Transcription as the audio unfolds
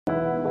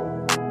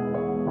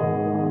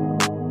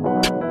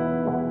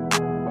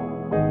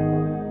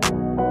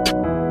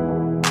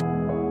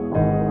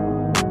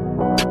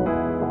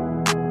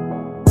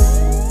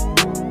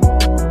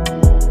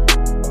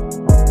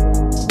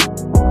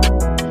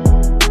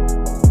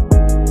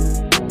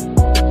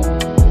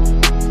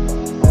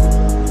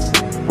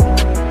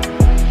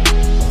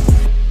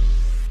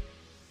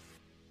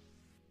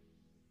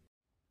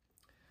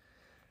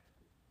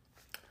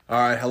All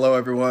right, hello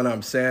everyone.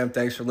 I'm Sam.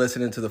 Thanks for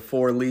listening to the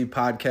 4 Lee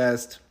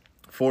podcast.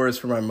 4 is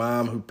for my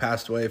mom who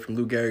passed away from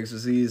Lou Gehrig's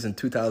disease in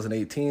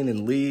 2018,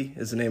 and Lee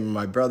is the name of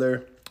my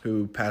brother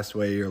who passed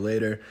away a year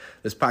later.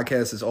 This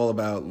podcast is all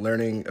about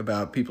learning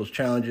about people's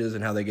challenges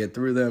and how they get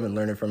through them and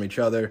learning from each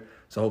other.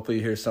 So hopefully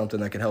you hear something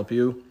that can help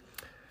you.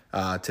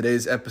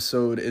 Today's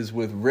episode is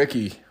with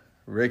Ricky.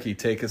 Ricky,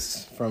 take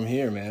us from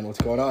here, man.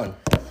 What's going on?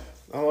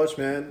 Not much,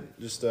 man.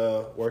 Just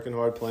working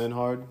hard, playing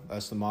hard.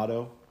 That's the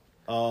motto.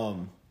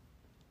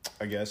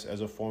 I guess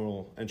as a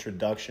formal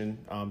introduction,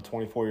 I'm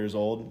 24 years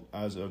old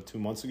as of 2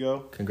 months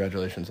ago.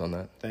 Congratulations on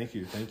that. Thank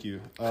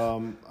you.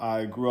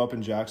 I grew up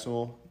in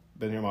Jacksonville,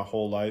 been here my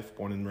whole life,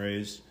 born and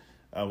raised.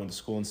 I went to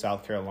school in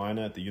South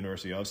Carolina at the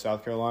University of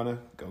South Carolina.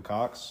 Go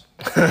Cox.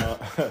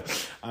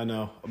 I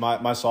know.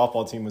 My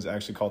softball team was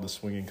actually called the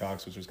Swinging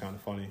Cox, which was kind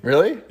of funny.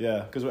 Really?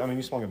 Yeah, because,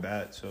 you swung a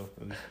bat, so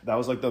that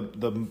was like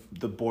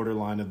the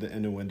borderline of the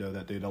innuendo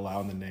that they'd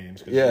allow in the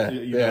names. Yeah,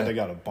 you know they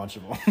got a bunch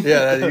of them.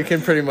 Yeah, you can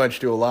pretty much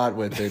do a lot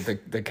with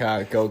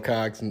the Go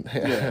Cox. And,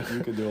 yeah,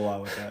 you could do a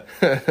lot with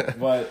that.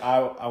 But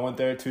I went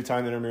there,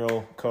 2-time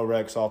intramural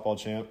co-rec softball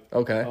champ.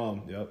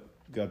 Okay. Yep.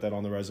 Got that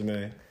on the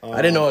resume. I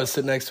didn't know I was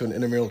sitting next to an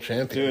intramural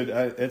champion. Dude,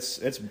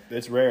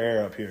 it's rare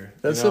air up here.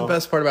 That's the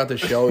best part about the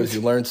show is you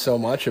learn so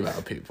much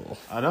about people.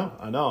 I know.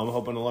 I'm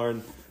hoping to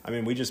learn.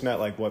 We just met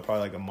probably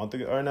like a month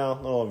ago, or no, a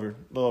little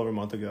over a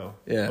month ago.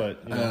 Yeah,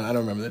 but I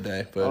don't remember the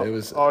day, but it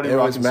was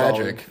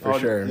magic solid. for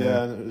sure.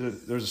 Yeah,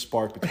 there's a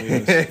spark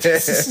between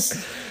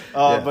us.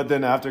 But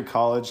then after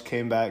college,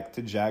 came back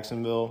to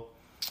Jacksonville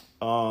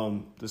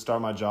to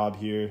start my job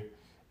here.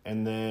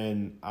 And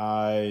then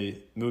I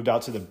moved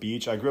out to the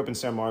beach. I grew up in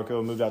San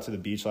Marco, moved out to the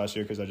beach last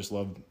year because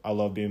I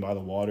love being by the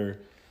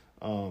water.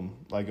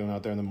 Like going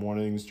out there in the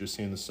mornings, just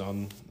seeing the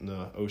sun and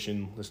the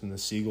ocean, listening to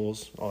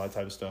seagulls, all that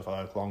type of stuff.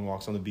 I like long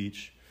walks on the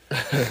beach.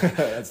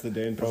 That's the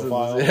Dane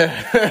profile.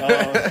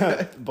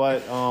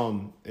 But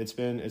it's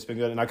been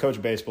good. And I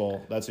coach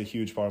baseball. That's a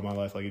huge part of my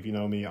life. Like if you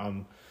know me,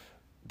 I'm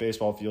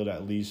baseball field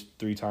at least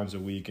 3 times a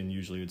week, and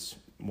usually it's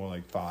more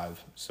like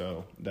 5.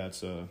 So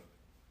that's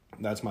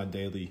my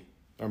daily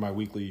or my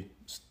weekly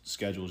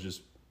schedule is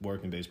just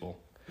working baseball.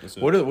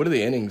 What are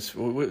the innings?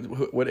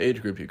 What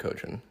age group you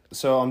coaching?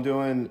 So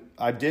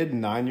I did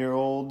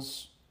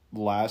 9-year-olds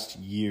last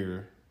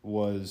year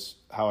was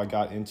how I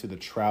got into the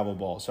travel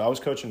ball. So I was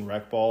coaching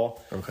rec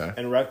ball. Okay.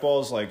 And rec ball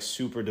is like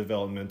super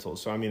developmental.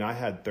 So I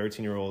had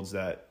 13-year-olds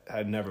that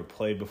had never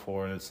played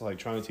before, and it's like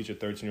trying to teach a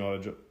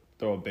 13-year-old to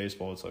throw a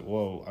baseball. It's like,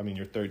 whoa,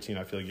 you're 13.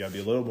 I feel like you got to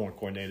be a little more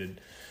coordinated.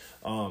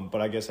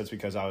 But I guess that's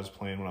because I was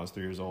playing when I was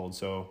 3 years old.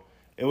 So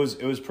it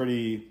was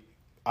pretty.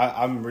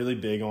 I'm really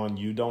big on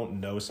you don't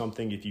know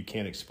something if you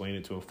can't explain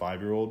it to a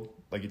 5-year-old.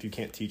 Like if you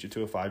can't teach it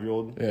to a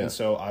 5-year-old. Yeah. And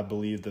so I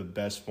believe the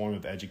best form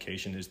of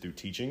education is through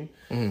teaching.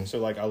 Mm-hmm.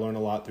 So I learned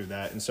a lot through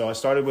that. And so I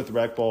started with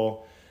rec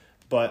ball,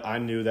 but I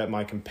knew that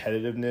my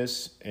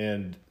competitiveness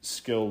and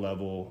skill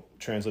level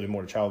translated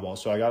more to travel ball.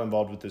 So I got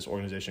involved with this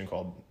organization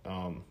called,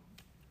 can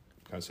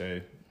I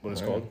say what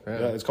it's called? Yeah.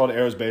 Yeah, it's called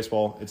Arrows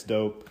Baseball. It's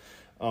dope.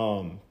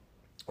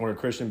 We're a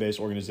Christian-based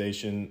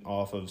organization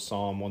off of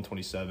Psalm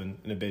 127,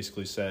 and it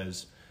basically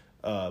says,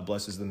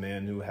 blesses the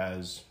man who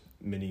has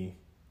many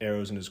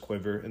arrows in his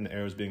quiver, and the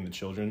arrows being the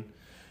children,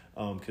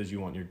 because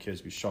you want your kids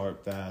to be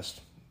sharp,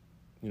 fast,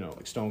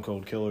 like stone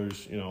cold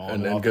killers,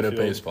 and good at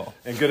baseball.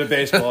 And good at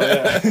baseball,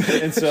 yeah.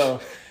 And so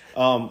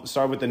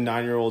started with the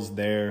 9-year-olds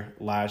there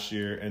last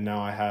year, and now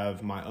I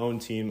have my own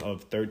team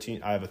of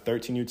 13. I have a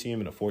 13U team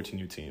and a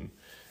 14U team,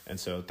 and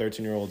so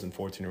 13-year-olds and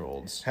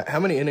 14-year-olds. How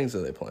many innings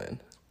are they playing?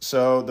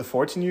 So the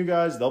 14U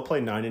guys, they'll play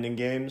 9-inning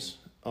games,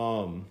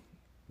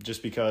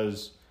 just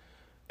because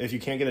if you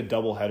can't get a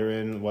double header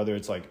in, whether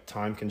it's like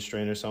time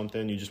constraint or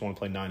something, you just want to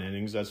play 9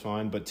 innings, that's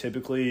fine. But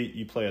typically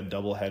you play a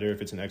double header if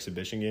it's an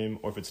exhibition game,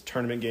 or if it's a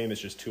tournament game, it's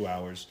just 2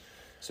 hours.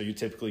 So you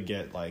typically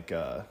get like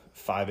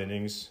 5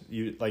 innings.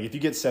 If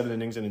you get 7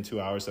 innings in 2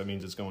 hours, that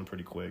means it's going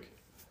pretty quick.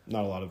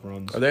 Not a lot of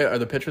runs. Are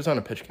the pitchers on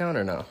a pitch count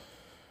or no?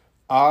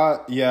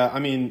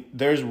 Yeah.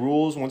 There's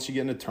rules once you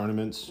get into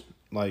tournaments.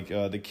 Like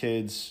the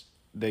kids,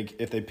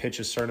 if they pitch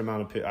a certain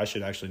amount of pitch, I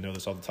should actually know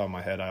this off the top of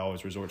my head. I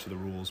always resort to the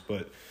rules,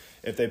 but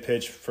if they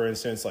pitch, for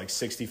instance, like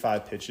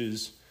 65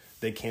 pitches,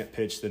 they can't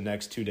pitch the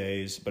next 2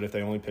 days. But if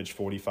they only pitch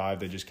 45,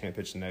 they just can't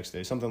pitch the next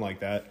day, something like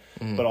that.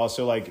 Mm-hmm. But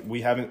also,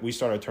 we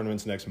start our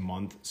tournaments next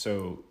month,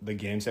 so the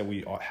games that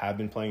we have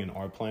been playing and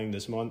are playing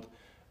this month,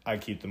 I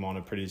keep them on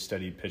a pretty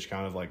steady pitch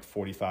count of like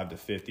 45 to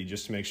 50,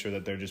 just to make sure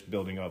that they're just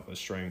building up a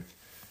strength.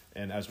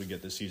 And as we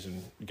get the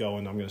season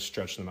going, I'm going to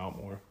stretch them out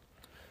more.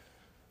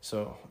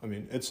 So,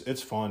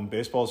 it's fun.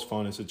 Baseball's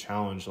fun. It's a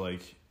challenge.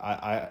 Like,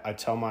 I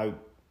tell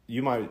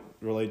you might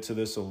relate to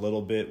this a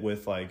little bit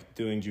with, like,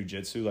 doing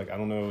jiu-jitsu. Like, I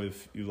don't know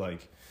if you,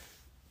 like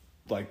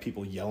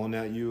people yelling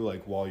at you,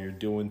 like, while you're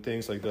doing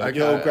things. Like,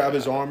 grab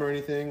his arm or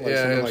anything. Like,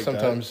 something like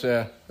sometimes,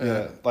 that.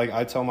 Yeah. Like,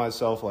 I tell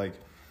myself, like,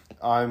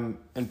 I'm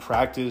in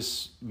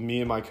practice,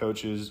 me and my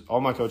coaches, all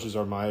my coaches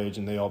are my age,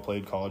 and they all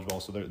played college ball,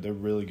 so they're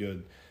really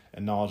good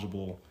and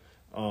knowledgeable.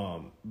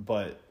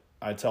 But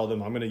I tell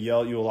them I'm going to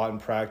yell at you a lot in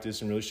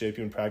practice and really shape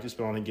you in practice,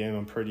 but on a game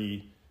I'm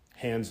pretty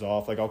hands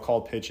off. Like I'll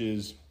call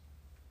pitches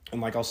and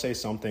like I'll say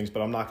some things,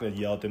 but I'm not going to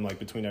yell at them like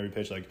between every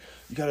pitch. Like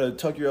you got to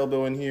tuck your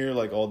elbow in here,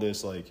 like all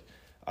this. Like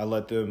I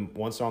let them,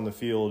 once they're on the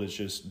field, it's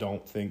just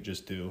don't think,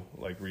 just do,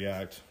 like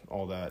react,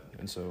 all that.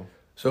 And so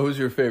who's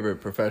your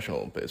favorite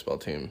professional baseball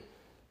team?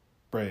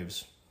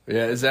 Braves.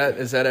 Yeah, is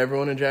that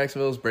everyone in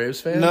Jacksonville's Braves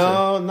fans?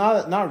 No,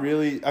 not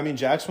really. I mean,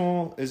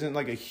 Jacksonville isn't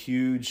like a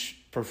huge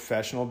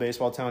professional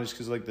baseball town just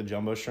because like the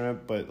Jumbo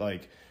Shrimp, but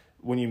like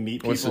when you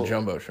meet people, what's the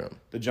Jumbo Shrimp?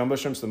 The Jumbo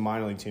Shrimp's the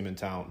minor league team in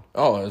town.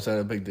 Oh, is that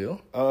a big deal?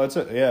 Oh,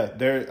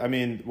 yeah. I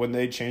mean, when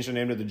they changed their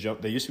name to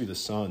they used to be the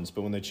Suns,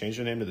 but when they changed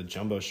their name to the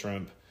Jumbo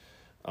Shrimp,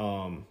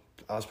 I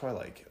was probably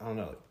like, I don't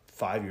know, like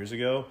 5 years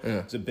ago. Yeah.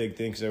 It's a big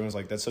thing because everyone's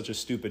like, that's such a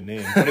stupid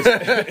name. But it's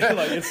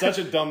like it's such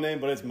a dumb name,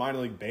 but it's minor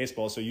league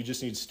baseball, so you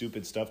just need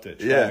stupid stuff to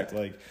attract. Yeah.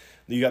 Like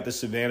you got the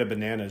Savannah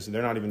Bananas, and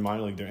they're not even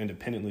minor league, they're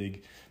independent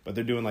league, but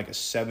they're doing like a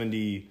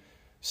 70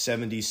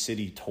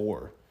 city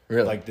tour.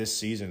 Really? Like this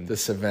season. The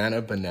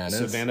Savannah Bananas?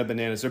 Savannah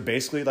Bananas. They're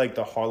basically like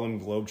the Harlem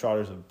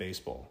Globetrotters of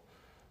baseball.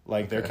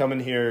 Like they're coming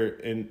here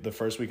in the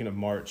first weekend of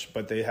March,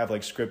 but they have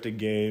like scripted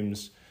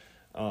games.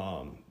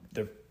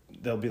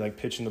 They'll be like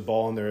pitching the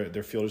ball and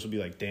their fielders will be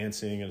like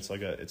dancing, and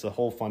it's a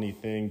whole funny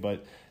thing.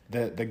 But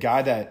the guy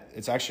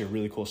it's actually a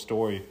really cool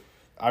story.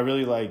 I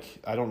really like.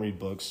 I don't read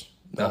books.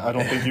 No. I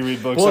don't think you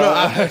read books.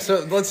 Well,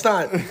 so let's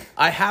not.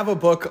 I have a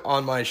book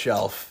on my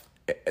shelf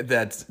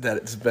that's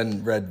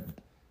been read.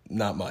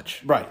 Not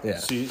much. Right. Yeah.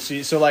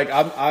 See. So like,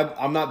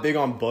 I'm not big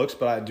on books,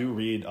 but I do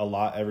read a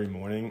lot every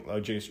morning.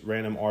 Like just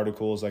random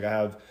articles. Like I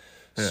have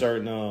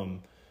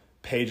certain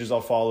pages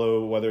I'll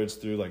follow, whether it's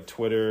through like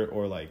Twitter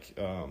or like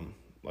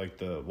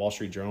the Wall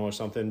Street Journal or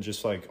something.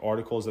 Just like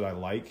articles that I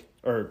like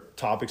or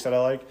topics that I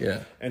like. Yeah.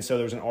 And so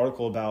there's an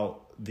article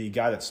about the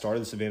guy that started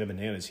the Savannah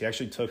Bananas. He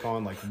actually took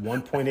on like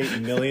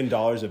 $1.8 million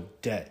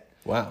of debt.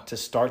 Wow. To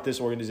start this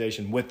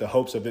organization with the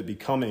hopes of it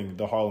becoming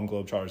the Harlem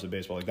Globetrotters of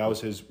baseball. Like that was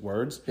his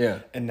words. Yeah.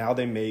 And now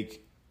they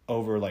make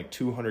over like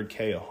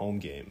 $200K a home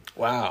game.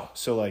 Wow.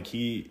 So like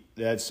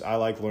I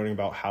like learning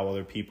about how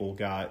other people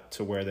got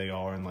to where they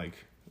are, and like,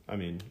 I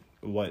mean,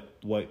 what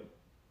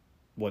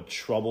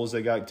troubles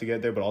they got to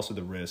get there, but also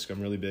the risk.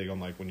 I'm really big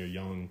on like when you're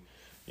young,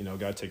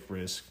 gotta take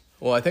risk.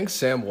 Well, I think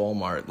Sam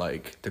Walmart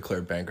like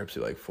declared bankruptcy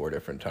like 4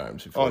 different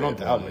times. Oh, no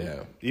doubt.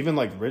 Yeah. Even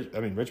like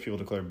rich people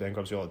declare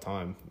bankruptcy all the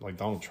time. Like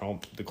Donald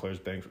Trump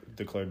declared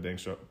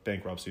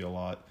bankruptcy a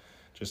lot.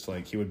 Just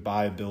like he would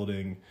buy a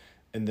building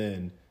and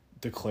then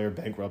declare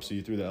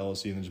bankruptcy through the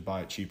LLC and then just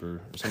buy it cheaper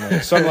or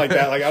something like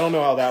that. Like I don't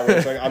know how that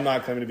works. Like I'm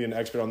not claiming to be an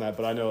expert on that,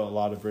 but I know a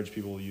lot of rich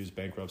people use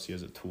bankruptcy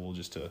as a tool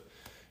just to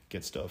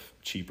get stuff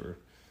cheaper.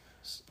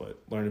 But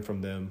learning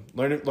from them,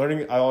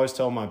 learning. I always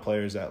tell my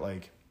players that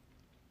like,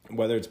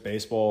 whether it's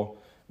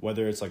baseball,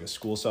 whether it's like a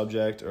school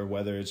subject, or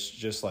whether it's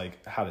just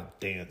like how to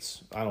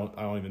dance, I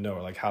don't even know,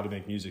 or like how to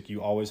make music,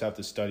 you always have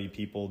to study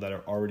people that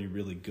are already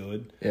really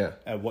good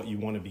at what you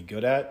want to be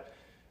good at,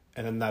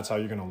 and then that's how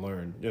you're going to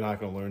learn. You're not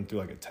going to learn through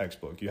like a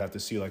textbook. You have to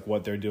see like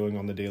what they're doing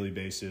on the daily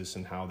basis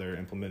and how they're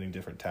implementing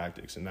different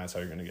tactics, and that's how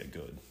you're going to get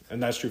good.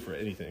 And that's true for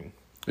anything.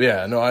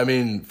 Yeah, no, I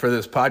mean, for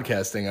this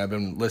podcasting, I've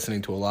been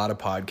listening to a lot of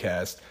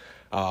podcasts.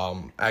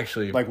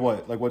 Actually, like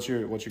what? Like what's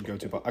your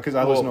go-to? Because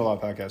I listen to a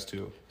lot of podcasts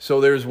too.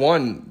 So there's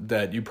one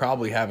that you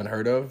probably haven't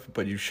heard of,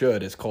 but you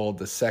should. It's called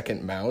The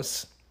Second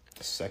Mouse.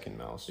 The Second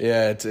Mouse.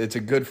 Yeah, it's a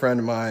good friend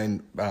of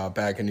mine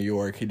back in New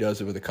York. He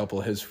does it with a couple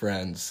of his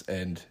friends,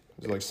 and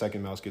is it like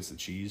Second Mouse Gets the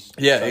Cheese?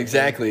 Yeah,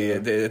 exactly. I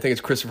think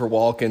it's Christopher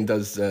Walken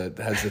has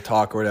the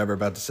talk or whatever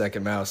about The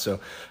Second Mouse.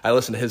 So I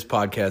listen to his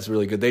podcast.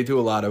 Really good. They do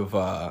a lot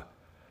of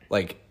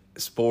like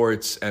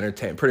sports,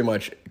 entertainment, pretty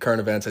much current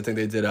events. I think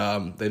they did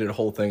a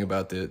whole thing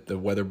about the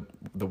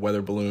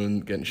weather balloon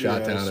getting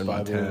shot down in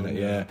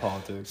Montana.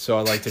 Politics. So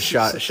I like to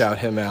shout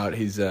him out.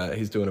 He's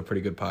doing a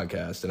pretty good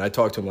podcast, and I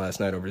talked to him last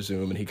night over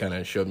Zoom, and he kind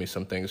of showed me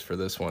some things for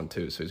this one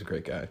too. So he's a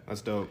great guy.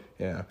 That's dope.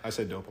 Yeah, I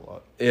say dope a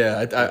lot. Yeah,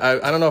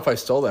 I don't know if I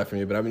stole that from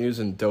you, but I've been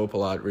using dope a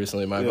lot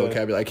recently in my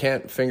vocabulary. I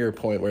can't finger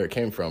point where it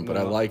came from, but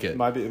I like it. It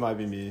might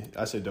be me.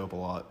 I say dope a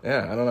lot.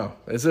 Yeah, I don't know.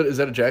 Is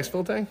that a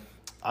Jacksonville thing?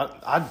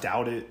 I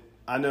doubt it.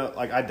 I know,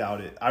 like, I doubt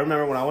it. I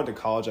remember when I went to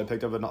college, I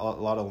picked up a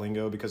lot of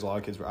lingo because a lot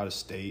of kids were out of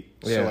state.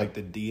 So, like,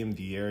 the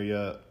DMV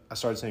area, I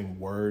started saying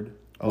word.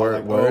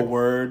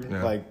 Word.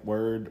 Yeah. Like,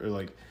 word. Or,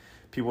 like,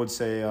 people would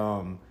say,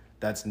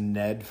 that's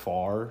Ned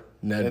Farr.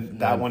 Ned.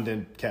 One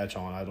didn't catch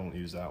on. I don't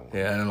use that one.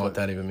 Yeah, I don't know what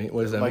that even means.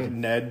 What does that mean? Like,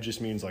 Ned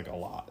just means, like, a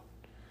lot.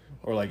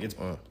 Or, like,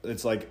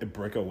 it's like a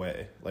brick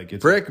away. Like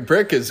it's brick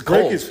is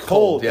cold. Brick is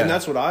cold. Yeah. And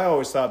that's what I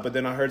always thought. But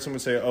then I heard someone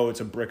say, oh, it's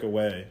a brick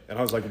away. And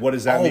I was like, what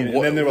does that mean?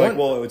 And then they were like,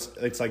 well,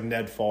 it's like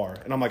Ned Farr.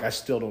 And I'm like, I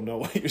still don't know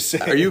what you're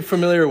saying. Are you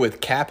familiar with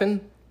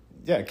capping?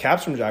 Yeah,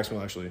 cap's from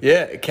Jacksonville, actually.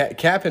 Yeah,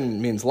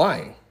 capping means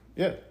lying.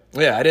 Yeah.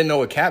 Yeah, I didn't know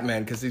what cap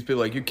meant because these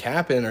people are like, you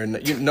capping or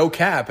no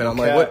cap. And I'm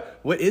like,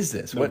 what is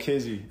this? No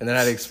kizzy. And then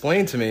I'd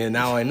explain to me, and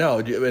now I know.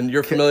 And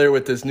you're familiar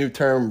with this new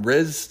term,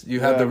 Riz?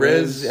 You have the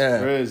Riz? Yeah.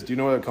 Riz. Do you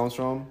know where that comes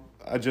from?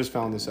 I just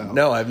found this out.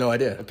 No, I have no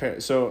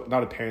idea. So,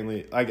 not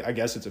apparently. I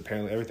guess it's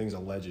apparently. Everything's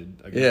alleged.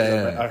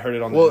 Yeah. I heard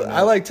it on the Well, internet.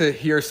 I like to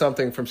hear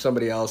something from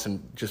somebody else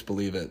and just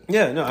believe it.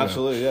 Yeah, no,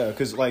 absolutely, yeah.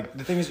 Because, like,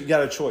 the thing is, you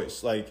got a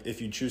choice. Like,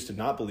 if you choose to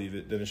not believe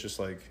it, then it's just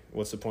like,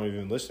 what's the point of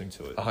even listening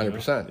to it?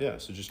 100%. Yeah,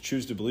 so just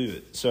choose to believe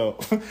it. So,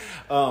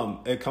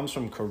 it comes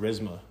from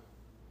charisma.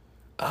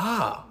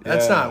 Ah,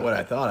 that's not what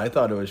I thought. I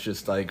thought it was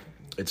just like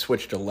it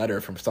switched a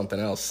letter from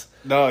something else.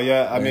 No,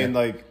 yeah, I mean,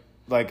 like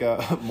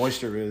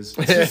moisture is.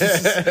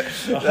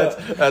 That's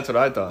what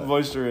I thought.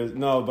 Moisture is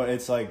no, but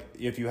it's like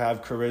if you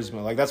have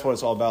charisma, like that's what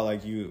it's all about.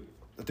 Like you,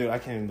 dude, I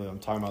can't even believe I'm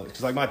talking about it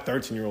because like my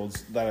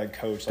 13-year-olds that I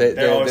coach, like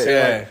they're always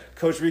saying, like,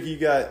 Coach Ricky, you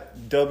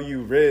got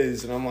W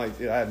Riz, and I'm like,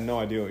 dude, I have no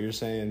idea what you're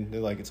saying.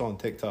 They're like, it's on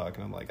TikTok,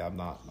 and I'm like, I'm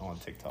not on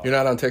TikTok. You're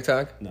not on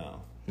TikTok?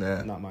 No.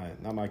 Nah. Not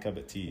my cup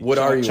of tea. What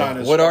are you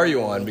on? What are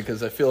you on?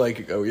 Because I feel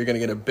like you're going to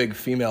get a big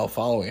female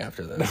following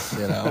after this,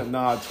 you know?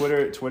 Nah,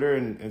 Twitter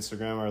and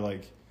Instagram are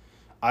like,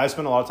 I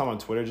spend a lot of time on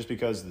Twitter just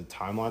because the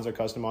timelines are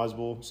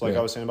customizable. So like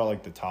I was saying about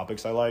like the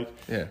topics I like.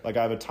 Yeah. Like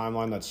I have a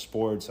timeline that's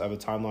sports. I have a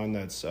timeline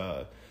that's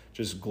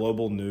just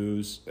global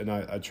news. And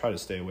I try to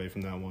stay away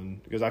from that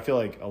one because I feel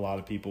like a lot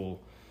of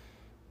people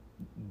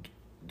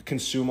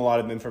consume a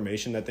lot of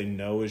information that they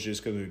know is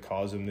just going to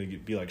cause them to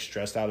be like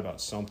stressed out about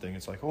something.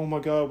 It's like, oh my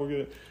God, we're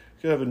gonna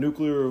have a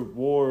nuclear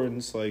war, and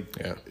it's like,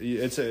 I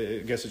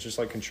guess it's just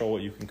like control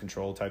what you can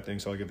control type thing.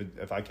 So like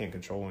if I can't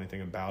control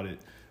anything about it,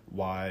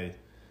 why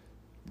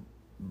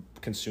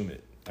consume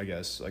it? I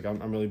guess like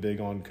I'm really big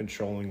on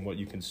controlling what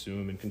you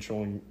consume and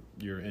controlling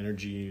your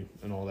energy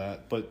and all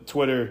that. But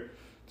Twitter,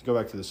 to go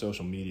back to the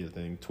social media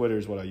thing, Twitter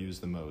is what I use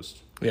the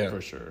most,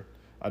 for sure.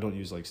 I don't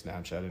use like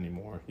Snapchat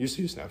anymore. Used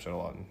to use Snapchat a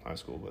lot in high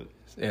school, but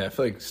yeah, I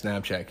feel like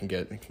Snapchat can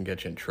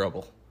get you in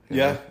trouble.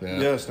 Yeah,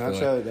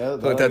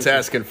 Snapchat. But that's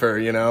asking for,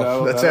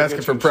 that's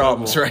asking for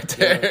problems right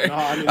there. Yeah. No,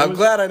 I mean, I'm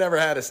glad I never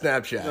had a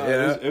Snapchat.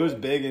 No, it was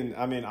big, and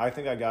I mean, I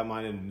think I got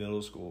mine in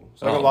middle school.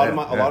 So like a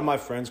lot of my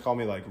friends call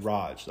me like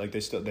Raj. Like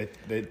they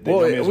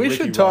know me as we Ricky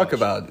should talk Raj.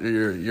 about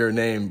your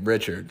name,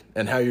 Richard,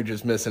 and how you're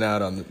just missing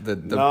out on the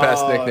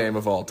best nickname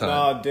of all time.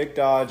 No, Dick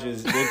Dodge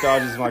is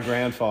my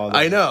grandfather.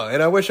 I know,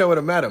 and I wish I would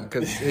have met him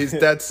because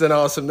that's an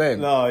awesome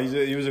name. No,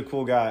 he was a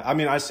cool guy. I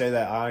mean, I say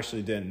that I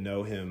actually didn't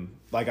know him.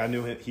 Like I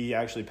knew him. He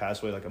actually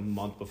passed away like a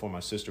month before my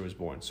sister was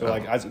born. So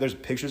there's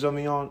pictures of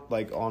me on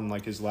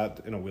his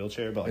lap in a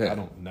wheelchair, but I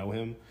don't know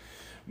him.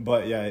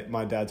 But yeah,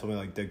 my dad told me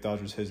like Dick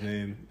Dodge was his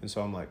name, and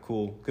so I'm like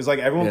cool because like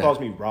everyone calls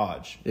me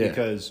Raj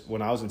because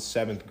when I was in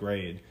 7th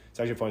grade, it's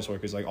actually a funny story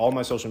because like all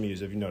my social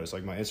medias, if you notice,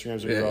 like my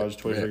Instagram's Ricky Raj,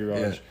 Twitter's Ricky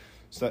Raj. Yeah.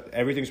 So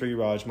everything's Ricky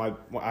Raj.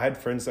 I had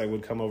friends that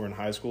would come over in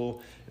high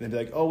school and they'd be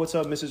like, "Oh, what's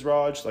up, Mrs.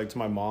 Raj?" Like to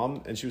my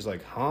mom, and she was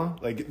like, "Huh?"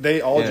 Like they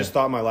all just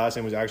thought my last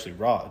name was actually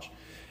Raj.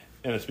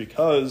 And it's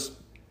because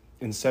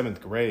in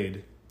 7th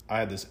grade, I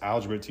had this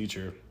algebra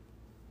teacher,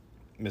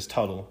 Miss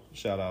Tuttle,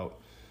 shout out,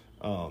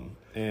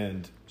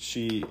 and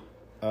she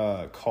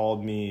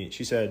called me.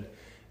 She said,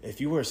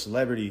 "If you were a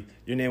celebrity,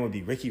 your name would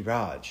be Ricky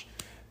Raj."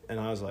 And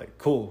I was like,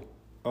 cool.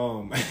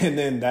 And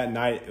then that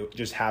night, it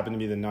just happened to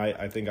be the night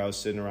I think I was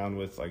sitting around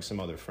with like some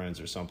other friends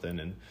or something,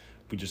 and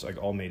we just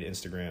like all made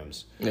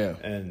Instagrams. Yeah.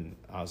 And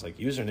I was like,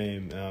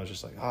 username, and I was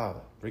just like,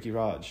 Ricky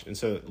Raj. And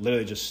so it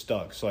literally just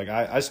stuck. So like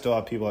I still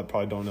have people that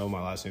probably don't know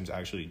my last name's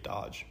actually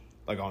Dodge.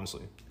 Like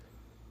honestly.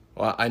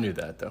 Well, I knew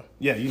that though.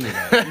 Yeah, you knew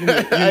that. You knew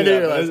I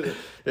knew that.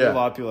 There's a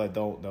lot of people that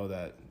don't know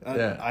that.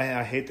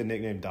 I hate the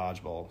nickname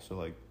Dodgeball, so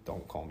like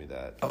don't call me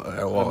that.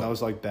 Well, that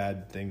was like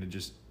bad thing to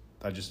just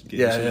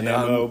get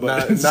ammo,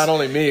 but not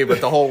only me, but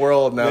the whole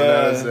world now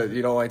knows that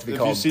you don't like to be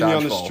called Dodgeball. If you see me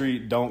on the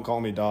street, don't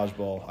call me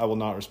Dodgeball. I will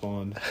not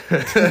respond.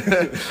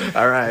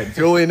 All right,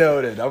 duly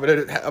noted. I'm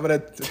gonna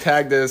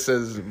tag this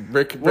as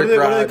Rick. What do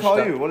they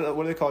call you? What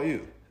do they call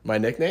you? My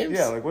nicknames?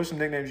 Yeah, like what's some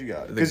nicknames you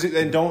got?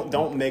 And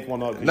don't make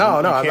one up. No,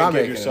 I'm not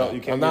making it up.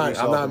 I'm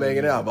not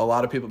making it up. A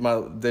lot of people,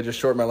 they just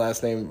shortened my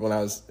last name when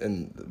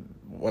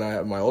I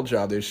had my old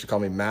job. They used to call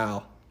me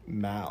Mal.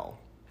 Mal.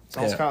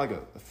 Sounds kind of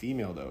like a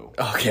female though.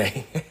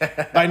 Okay.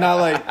 Like not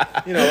like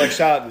like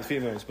shout out to the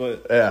females,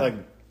 but like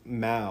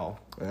Mal.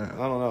 Yeah. I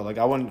don't know. Like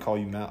I wouldn't call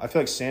you Mal. I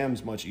feel like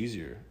Sam's much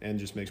easier and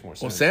just makes more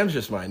sense. Well, Sam's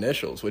just my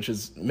initials, which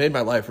has made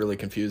my life really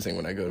confusing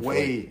when I go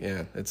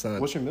to it's not.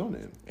 What's your middle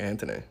name?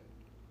 Anthony.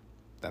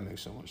 That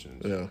makes so much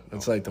sense. Yeah,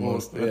 it's like the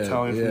most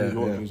Italian from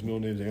New York whose middle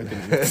name's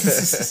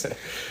Anthony.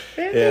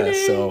 Yeah,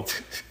 so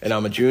and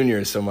I'm a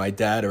junior, so my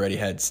dad already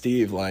had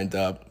Steve lined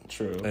up.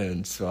 True.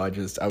 And so I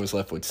was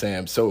left with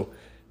Sam. So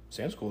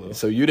Sam's cool though.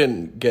 So you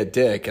didn't get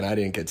Dick and I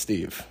didn't get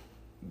Steve.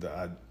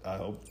 I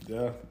hope,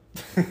 yeah.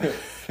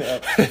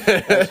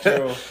 That's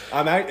true.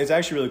 It's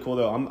actually really cool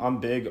though. I'm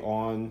big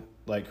on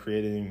like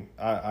creating.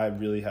 I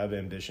really have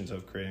ambitions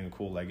of creating a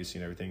cool legacy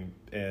and everything,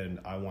 and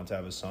I want to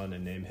have a son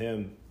and name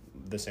him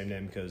the same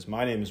name because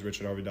my name is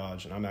Richard Harvey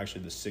Dodge, and I'm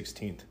actually the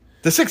 16th.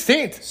 The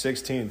 16th?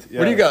 16th. Yeah.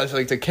 What are you guys,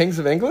 like the Kings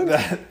of England?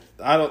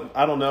 I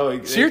don't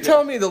know. So you're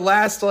telling me the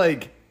last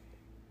like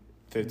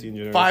 15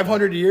 generations.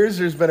 500 years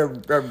there's been a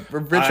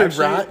Richard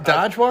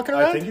Dodge walking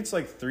around? I think it's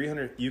like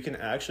 300. You can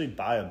actually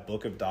buy a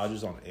book of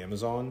Dodges on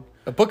Amazon.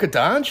 A book of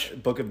Dodge? A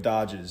book of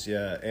Dodges,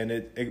 yeah.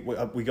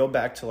 And we go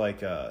back to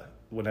like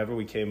whenever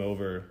we came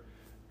over,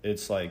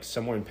 it's like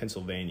somewhere in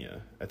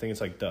Pennsylvania. I think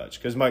it's like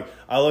Dutch. Because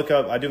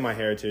I do my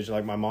heritage.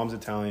 Like my mom's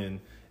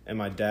Italian. And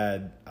my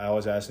dad, I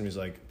always ask him, he's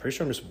like, pretty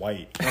sure I'm just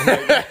white.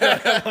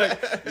 I'm like,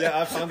 yeah,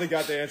 I finally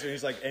got the answer.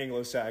 He's like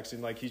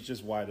Anglo-Saxon. Like, he's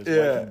just white as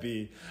white can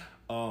be.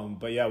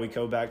 But yeah, we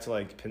go back to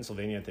like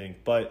Pennsylvania, I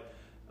think. But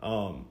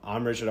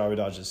I'm Richard Harvey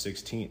Dodge's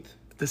 16th.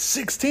 The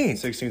 16th?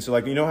 16th. So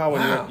like, you know how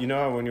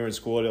when you're in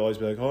school, it'd always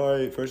be like, all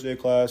right, first day of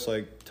class,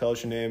 like, tell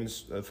us your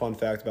names, a fun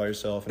fact about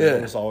yourself. And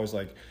it was always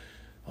like,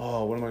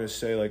 oh, what am I going to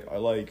say? Like, I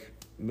like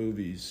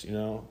movies, you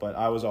know, but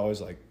I was always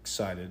like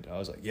excited. I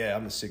was like, yeah,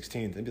 I'm the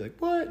 16th. And be like,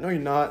 what? No, you're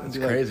not. That's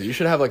crazy. You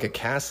should have like a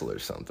castle or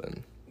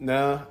something.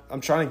 Nah,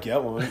 I'm trying to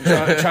get one.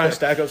 I'm trying to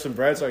stack up some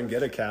bread so I can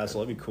get a castle.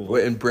 That'd be cool.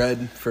 Wait, and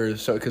bread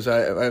because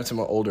I have some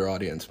older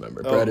audience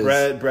member.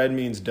 Bread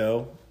means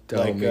dough.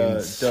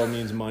 Dough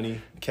means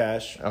money,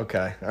 cash.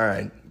 Okay, all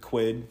right.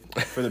 Quid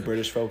for the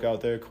British folk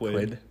out there.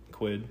 Quid.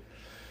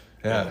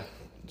 Yeah.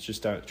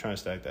 Just trying to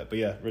stack that. But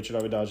yeah, Richard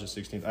Harvey Dodge is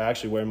 16th. I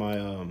actually wear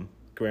my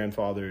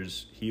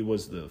grandfather's. He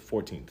was the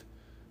 14th,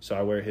 so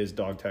I wear his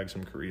dog tags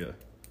from Korea.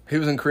 He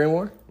was in Korean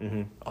War?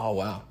 Mm-hmm. Oh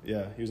wow.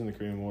 Yeah, he was in the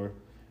Korean War,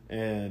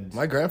 and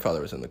my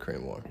grandfather was in the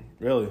Korean War.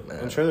 Really? Man.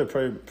 I'm sure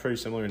they're pretty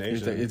similar in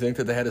age. You think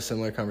that they had a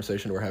similar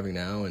conversation we're having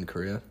now in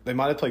Korea? They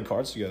might have played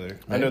cards together.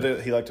 Maybe. I know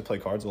that he liked to play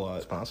cards a lot.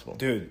 It's possible,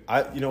 dude.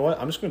 You know what?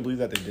 I'm just gonna believe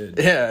that they did.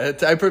 Yeah,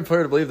 I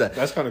prefer to believe that.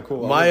 That's kind of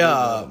cool.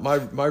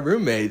 My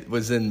roommate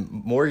was in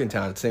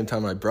Morgantown at the same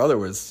time my brother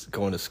was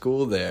going to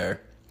school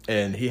there.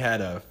 And he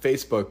had a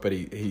Facebook, but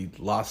he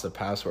lost the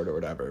password or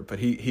whatever. But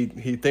he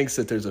thinks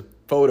that there's a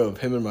photo of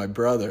him and my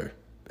brother.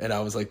 And I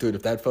was like, dude,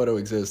 if that photo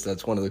exists,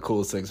 that's one of the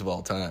coolest things of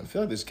all time. I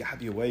feel like there's got to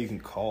be a way you can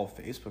call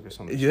Facebook or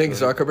something. You think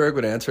Zuckerberg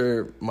would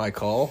answer my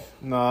call?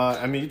 Nah,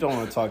 I mean, you don't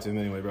want to talk to him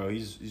anyway, bro.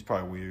 He's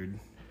probably weird.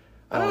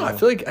 I don't know. I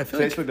feel like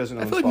Facebook doesn't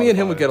own I feel like Spotify. me and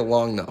him would get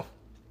along, though.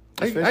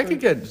 I could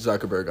get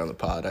Zuckerberg on the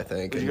pod, I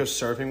think. Would you go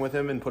surfing with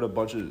him and put a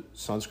bunch of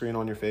sunscreen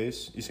on your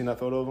face? You seen that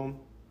photo of him?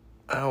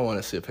 I don't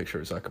want to see a picture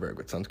of Zuckerberg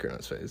with sunscreen on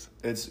his face.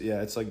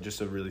 It's like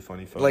just a really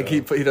funny photo. Like he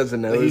doesn't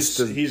know. Like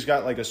he's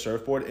got like a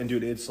surfboard, and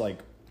dude, it's like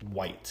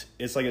white.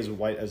 It's like as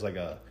white as like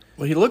a.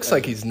 Well, he looks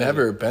like he's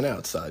never been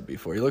outside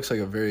before. He looks like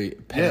a very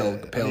pale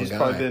guy. He's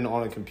probably been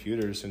on a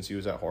computer since he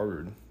was at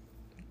Harvard.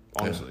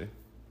 Honestly,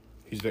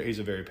 he's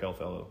a very pale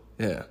fellow.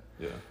 Yeah.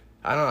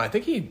 I don't know. I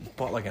think he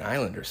bought like an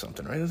island or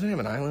something, right? Doesn't he have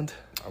an island?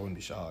 I wouldn't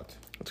be shocked.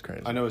 That's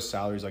crazy. I know his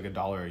salary is like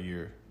 $1 a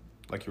year.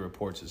 Like he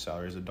reports his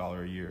salary is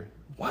 $1 a year.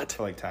 What?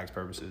 For like tax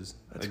purposes.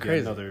 That's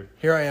crazy.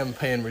 Here I am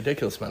paying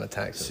ridiculous amount of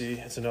taxes. See,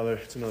 it's another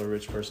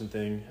rich person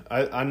thing.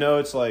 I know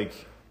it's like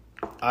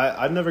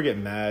I'd never get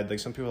mad. Like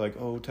some people are like,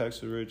 oh,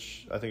 tax are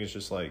rich. I think it's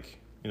just like,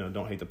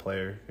 don't hate the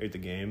player, hate the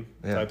game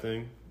type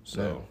thing.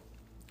 So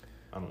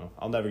I don't know.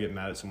 I'll never get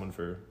mad at someone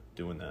for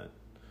doing that.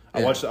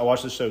 I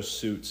watched the show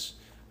Suits.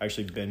 I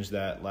actually binged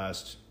that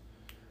last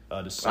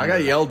December. I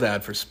got yelled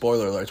at for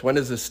spoiler alerts. When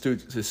does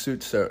this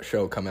Suits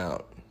show come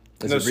out?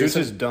 Suits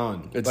is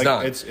done. It's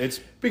done. It's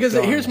because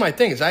done. Here's my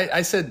thing: is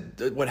I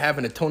said what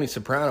happened to Tony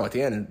Soprano at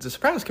the end, and The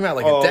Sopranos came out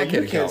like a decade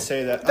ago. You can't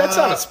say that. That's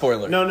not a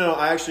spoiler. No.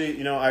 I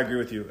actually, I agree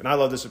with you, and I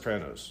love The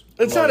Sopranos.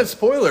 It's not a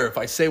spoiler if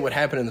I say what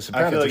happened in The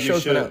Sopranos. I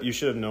feel like you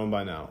should have known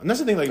by now. And that's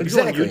the thing. Like, if you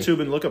go on YouTube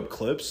and look up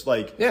clips,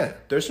 like,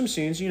 there's some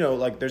scenes.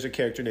 Like, there's a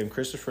character named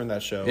Christopher in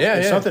that show. Yeah,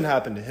 and something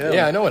happened to him.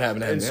 Yeah, I know what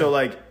happened to him. And so,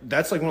 like,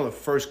 that's like one of the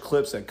first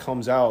clips that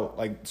comes out.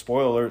 Like,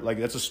 spoiler alert. Like,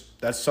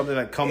 that's something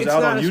that comes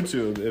out on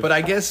YouTube. But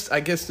I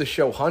guess the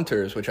show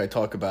Hunters, which I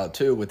talk about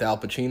too, with Al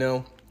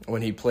Pacino,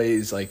 when he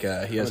plays like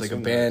he has like a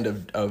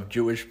band of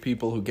Jewish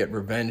people who get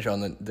revenge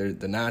on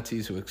the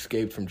Nazis who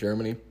escaped from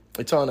Germany.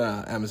 It's on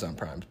Amazon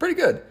Prime. It's pretty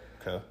good.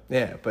 Okay.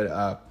 Yeah,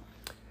 but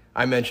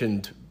I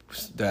mentioned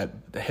that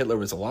Hitler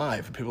was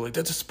alive, and people were like,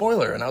 that's a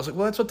spoiler, and I was like,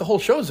 well, that's what the whole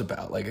show's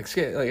about. Like I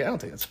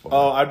don't think it's a spoiler.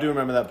 Oh, I do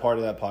remember that part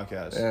of that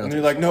podcast. Yeah, and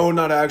you're like, no,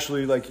 not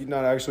actually, like he's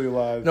not actually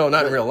alive. No,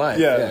 not in real life.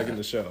 Yeah, like in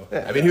the show.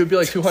 Yeah, I mean, he would be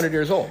like 200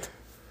 years old.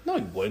 No,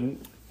 he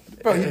wouldn't.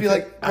 Bro, he'd be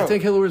like. I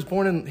think Hitler was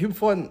born he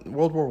fought in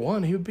World War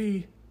I. He would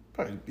be.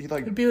 He'd be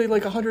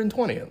like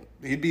 120.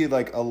 He'd be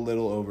like a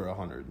little over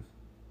 100.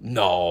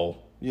 No.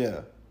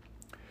 Yeah.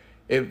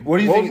 What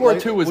do you think?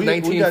 World War II was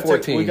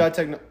 1914. We got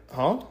World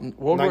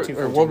War I.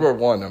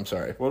 I'm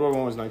sorry. World War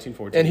I was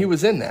 1914, and he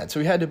was in that, so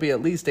he had to be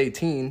at least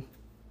 18.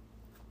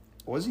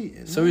 Was he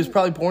in? So he was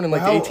probably born in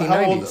like the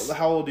 1890s.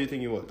 How old do you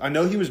think he was? I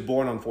know he was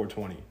born on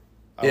 420.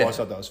 I always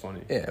thought that was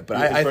funny. Yeah, but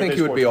I think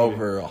he would be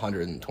over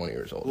 120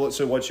 years old. Well,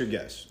 so what's your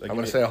guess? Like, I'm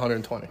gonna say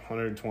 120.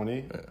 120.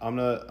 Yeah. I'm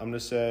gonna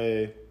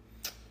say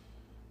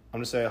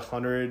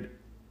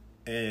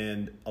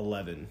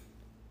 111.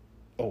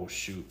 Oh,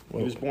 shoot.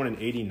 He was born in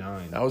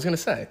 89. I was going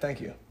to say,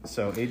 thank you.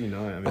 So, 89.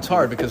 I mean, it's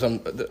hard because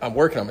I'm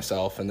working on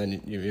myself, and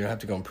then you have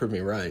to go and prove me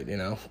right, you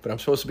know? But I'm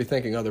supposed to be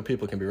thinking other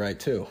people can be right,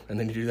 too. And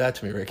then you do that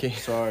to me, Ricky.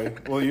 Sorry.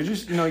 Well, you're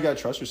just, you got to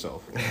trust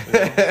yourself. You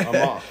know?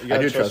 I'm off. You got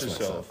to trust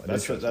yourself.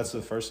 That's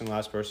the first and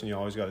last person you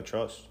always got to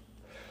trust.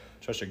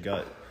 Trust your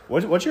gut.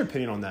 What's your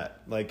opinion on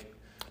that? Like,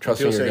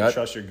 trusting your gut?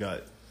 Trust your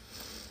gut.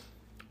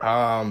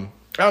 I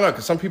don't know,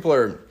 because some people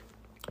are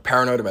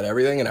paranoid about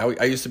everything, and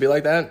I used to be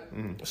like that.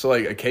 Mm-hmm. So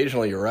like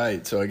occasionally you're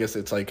right. So I guess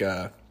it's like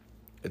a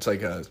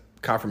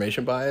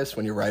confirmation bias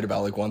when you're right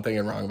about like one thing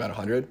and wrong about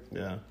 100.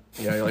 Yeah.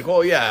 You're like,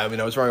 oh yeah, I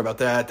mean I was wrong about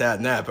that,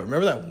 and that. But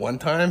remember that one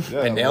time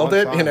I nailed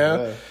it, you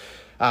know? Yeah.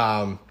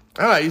 I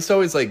don't know, I used to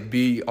always like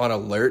be on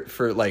alert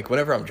for like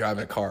whenever I'm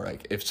driving a car,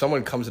 like if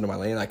someone comes into my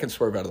lane, I can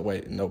swerve out of the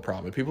way, no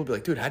problem. And people be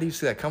like, dude, how do you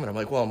see that coming? I'm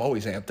like, well, I'm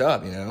always amped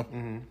up, you know?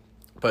 Mm-hmm.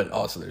 But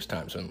also there's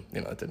times when,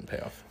 it didn't pay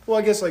off. Well,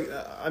 I guess, like,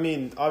 I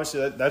mean,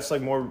 obviously that's,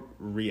 like, more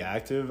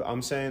reactive,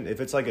 I'm saying.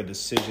 If it's, like, a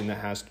decision that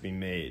has to be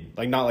made,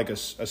 like, not like a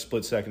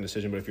split-second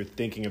decision, but if you're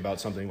thinking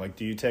about something, like,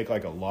 do you take,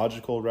 like, a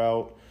logical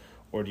route,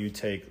 or do you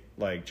take,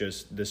 like,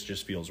 this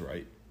just feels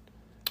right?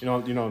 You know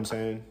what I'm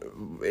saying?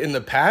 In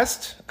the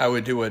past, I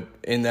would do what,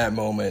 in that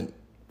moment,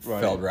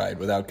 felt right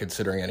without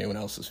considering anyone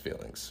else's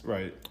feelings.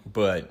 Right.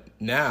 But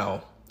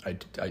now, I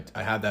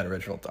have that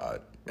original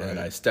thought. Right. And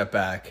I step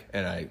back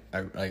and I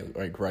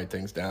like write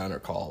things down or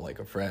call like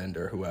a friend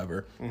or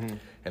whoever, mm-hmm.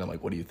 and I'm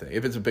like, what do you think?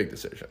 If it's a big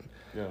decision.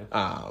 Yeah.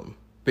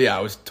 But yeah,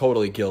 I was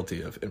totally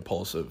guilty of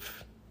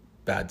impulsive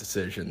bad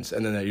decisions,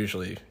 and then that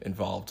usually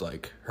involved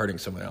like hurting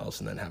someone else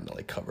and then having to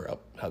like cover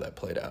up how that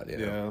played out. You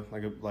know?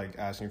 Yeah, like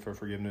asking for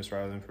forgiveness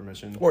rather than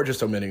permission, or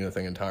just omitting the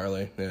thing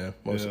entirely. Yeah,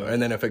 and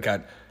then if it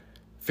got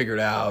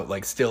figured out,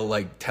 like still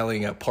like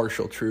telling a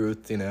partial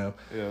truth, you know.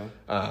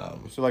 Yeah.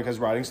 So like has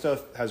writing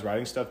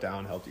stuff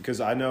down helped you?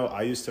 Because I know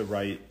I used to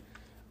write,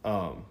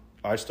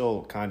 I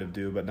still kind of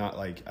do, but not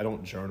like I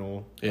don't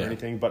journal or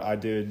anything. But I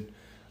did,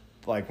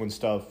 like when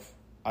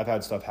I've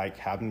had stuff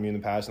happen to me in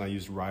the past, and I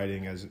used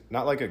writing as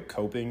not like a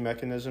coping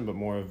mechanism, but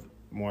more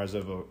as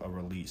of a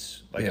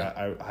release. Like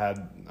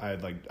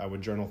I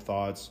would journal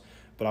thoughts,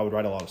 but I would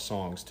write a lot of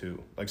songs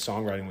too. Like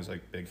songwriting was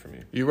like big for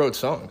me. You wrote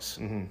songs.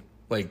 Mm-hmm.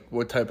 Like,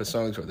 what type of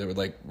songs were they? Were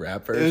like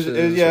rap verses?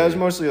 It was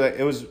mostly like,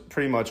 it was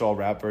pretty much all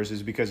rap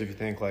verses, because if you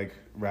think like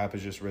rap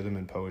is just rhythm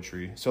and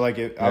poetry. So like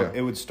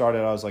it would start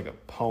out as like a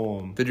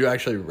poem. Did you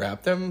actually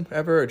rap them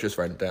ever, or just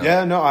write them down?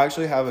 Yeah, no, I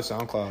actually have a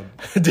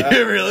SoundCloud. Do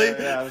you really?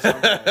 Yeah, I have a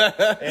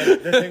SoundCloud.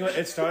 And the thing,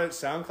 it started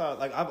SoundCloud,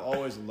 like I've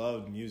always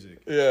loved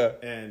music. Yeah.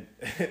 And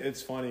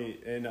it's funny,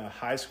 in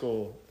high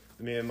school,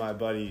 me and my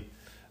buddy,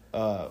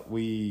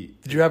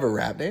 Did you have a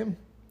rap name?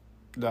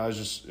 No, it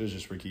was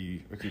just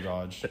Ricky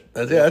Raj.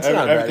 That's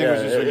not everything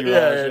was just Ricky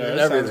Raj.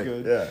 That sounds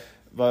good. Yeah.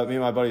 But me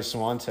and my buddy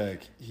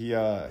Swantek,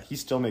 he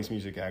still makes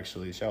music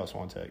actually. Shout out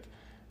Swantek.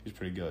 He's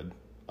pretty good.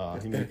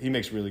 He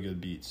makes really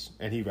good beats,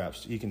 and he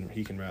raps. He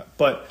can rap.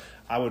 But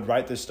I would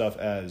write this stuff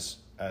as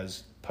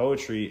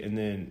poetry, and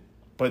then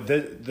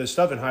the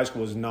stuff in high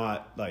school was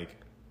not like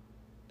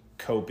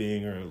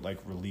coping or like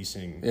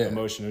releasing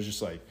emotion. It was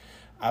just like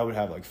I would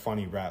have like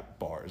funny rap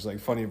bars, like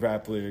funny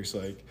rap lyrics,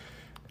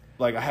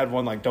 like I had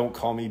one like, "Don't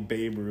call me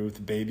Babe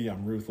Ruth, baby,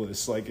 I'm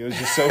ruthless." Like it was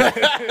just so.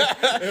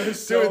 It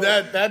was so. Dude,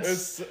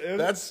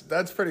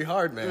 that's pretty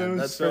hard, man.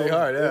 That's pretty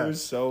hard. Yeah, it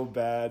was so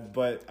bad,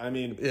 but I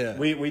mean,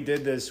 we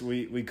did this.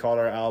 We called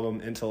our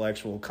album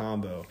 "Intellectual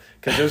Combo"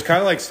 because it was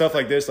kind of like stuff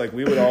like this. Like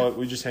we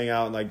just hang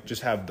out and like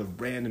just have the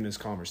randomest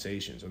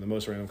conversations or the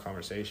most random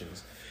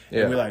conversations.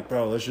 And we're like,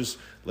 bro,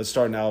 let's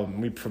start an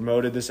album. We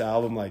promoted this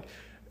album like.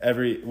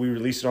 We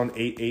released it on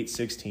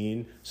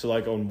 8/8/16, so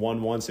like on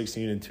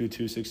 1/1/16 and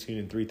 2/2/16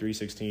 and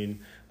 3/3/16,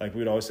 like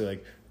we'd always say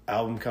like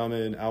album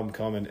coming,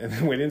 and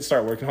then we didn't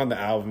start working on the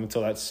album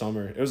until that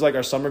summer. It was like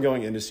our summer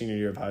going into senior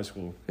year of high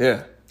school.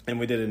 Yeah, and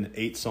we did an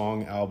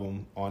 8-song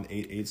album on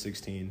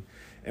 8/8/16,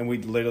 and we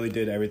literally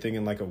did everything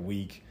in like a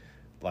week,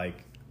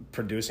 like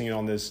producing it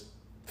on this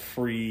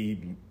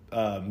free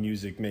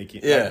music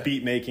making, like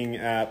beat making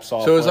app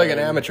software. So it was like an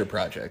amateur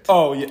project.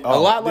 Oh yeah, a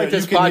lot like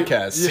this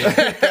podcast.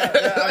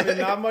 I mean,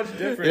 not much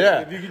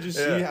different. If you could just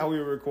see how we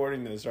were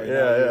recording this right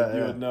now,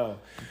 you would know.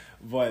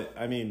 But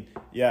I mean,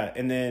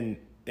 and then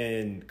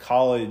in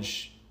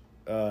college,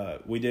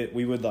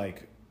 we would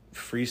like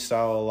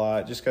freestyle a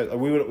lot, just because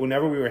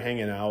whenever we were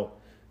hanging out,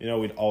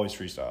 we'd always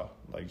freestyle,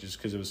 like just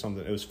because it was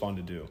fun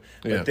to do.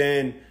 But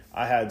then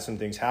I had some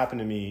things happen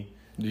to me.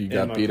 You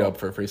got beat up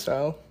for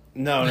freestyle?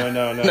 No,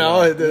 No,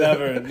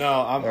 never. No,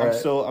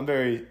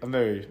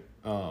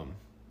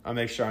 I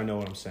make sure I know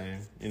what I'm saying,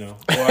 Or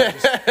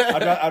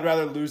I'd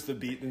rather lose the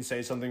beat than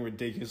say something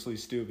ridiculously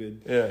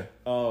stupid. Yeah.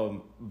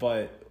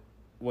 But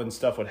when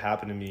stuff would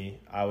happen to me,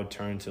 I would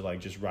turn to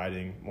like just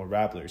writing more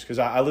rap lyrics, because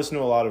I listen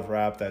to a lot of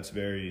rap that's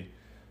very,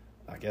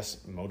 I guess,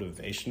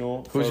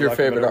 motivational. Who's your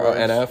favorite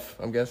NF?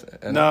 I'm guessing.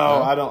 NF?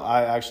 No, I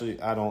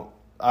don't.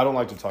 I don't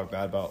like to talk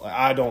bad about. Like,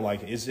 I don't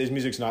like it. His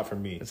music's not for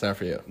me. It's not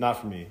for you. Not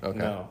for me. Okay.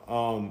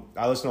 No.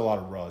 I listen to a lot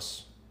of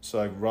Russ. So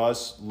like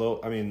Russ,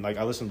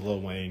 I listen to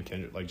Lil Wayne,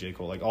 Kendrick, like J.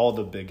 Cole, like all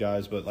the big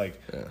guys, but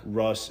like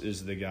Russ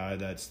is the guy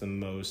that's the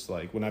most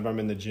like whenever I'm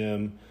in the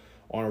gym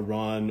on a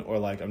run or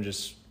like I'm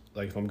just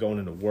like if I'm going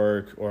into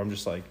work or I'm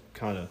just like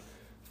kind of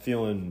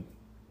feeling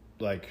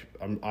like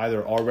I'm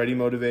either already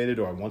motivated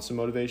or I want some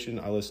motivation,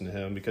 I listen to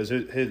him because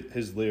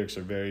his lyrics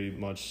are very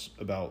much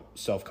about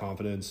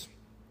self-confidence,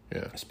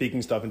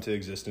 speaking stuff into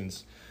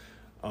existence.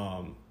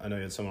 I know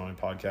you had someone on your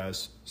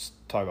podcast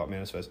talk about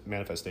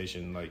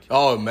manifestation. Like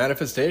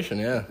manifestation,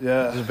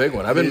 yeah, it's a big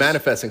one. I've been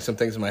manifesting some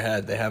things in my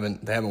head. They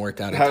haven't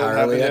worked out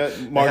entirely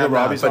yet. Margot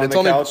Robbie's on the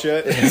couch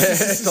yet.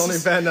 It's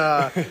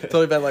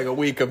only been like a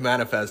week of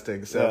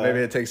manifesting, so maybe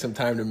it takes some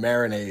time to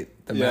marinate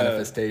the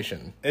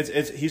manifestation.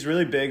 He's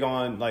really big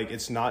on like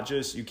it's not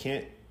just you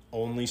can't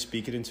only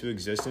speak it into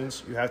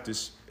existence. You have to.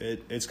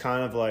 It's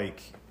kind of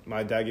like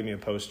my dad gave me a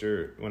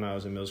poster when I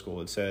was in middle school.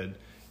 It said.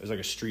 It was like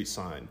a street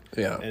sign.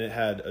 Yeah. And it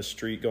had a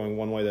street going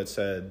one way that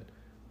said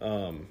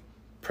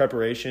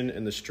preparation,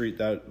 and the street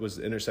that was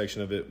the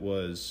intersection of it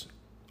was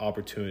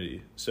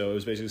opportunity. So it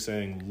was basically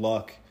saying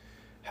luck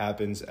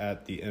happens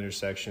at the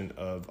intersection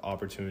of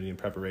opportunity and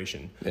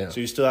preparation. Yeah.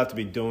 So you still have to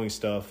be doing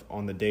stuff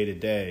on the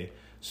day-to-day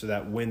so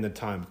that when the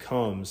time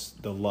comes,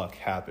 the luck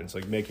happens,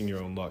 like making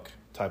your own luck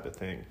type of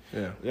thing.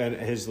 Yeah.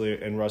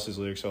 And Russ's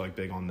lyrics are like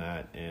big on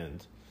that,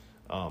 and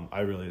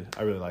I really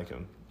like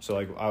him. So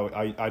like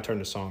I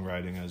turned to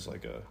songwriting as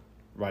like a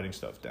writing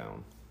stuff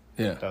down.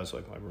 Yeah, that was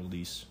like my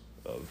release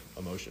of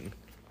emotion.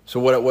 So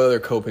what other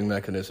coping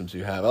mechanisms do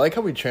you have? I like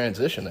how we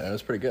transitioned there.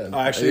 That's pretty good.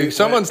 Actually,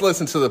 someone's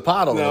listened to the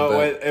pod a little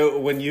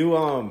bit. When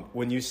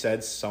you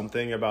said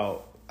something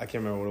about I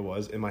can't remember what it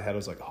was in my head, I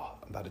was like, oh,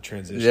 I'm about to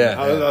transition. Yeah,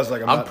 I was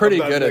like, I'm pretty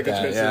good at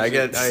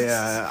that.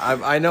 Yeah,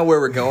 I know where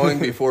we're going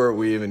before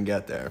we even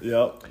get there.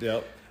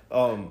 Yep.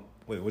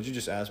 Wait, what'd you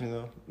just ask me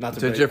though? Not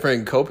to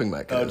different coping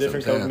mechanisms.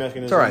 Different coping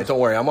mechanisms. It's all right. Don't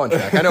worry. I'm on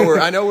track. I know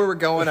where we're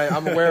going.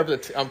 I'm aware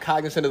of I'm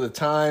cognizant of the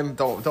time.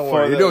 Don't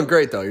worry. You're doing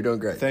great though. You're doing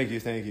great. Thank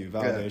you.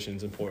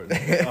 Validation's important.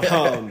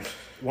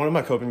 One of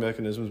my coping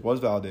mechanisms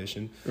was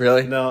validation.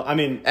 Really? No, I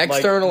mean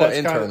external or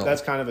internal.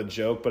 That's kind of a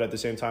joke, but at the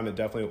same time, it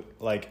definitely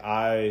like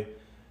I'd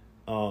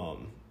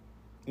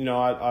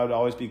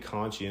always be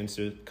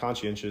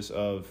conscientious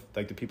of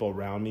like the people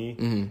around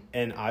me,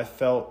 and I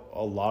felt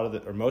a lot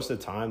of most of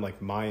the time,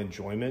 like my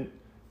enjoyment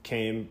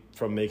came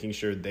from making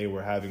sure they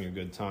were having a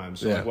good time.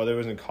 So like whether it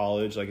was in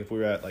college, like if we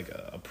were at like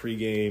a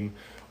pregame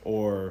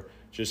or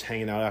just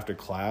hanging out after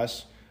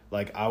class,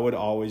 like I would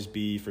always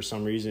be, for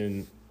some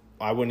reason,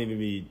 I wouldn't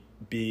even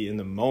be in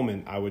the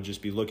moment. I would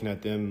just be looking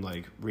at them,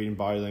 like reading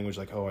body language,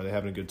 like, oh, are they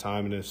having a good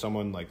time? And if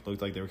someone like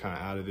looked like they were kind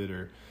of out of it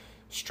or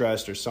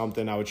stressed or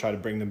something, I would try to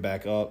bring them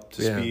back up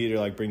to speed or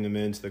like bring them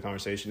into the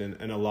conversation.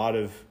 And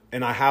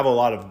I have a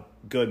lot of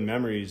good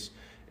memories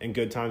and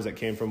good times that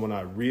came from when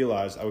I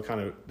realized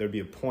there'd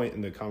be a point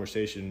in the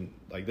conversation,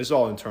 like this is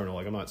all internal,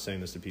 like I'm not saying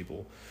this to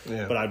people,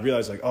 but I'd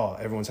realize like, oh,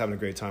 everyone's having a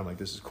great time, like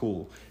this is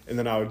cool. And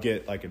then I would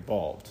get like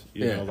involved,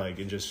 you know, like,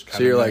 and just kind of.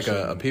 So you're like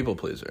a people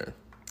pleaser.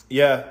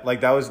 Yeah.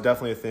 Like that was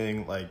definitely a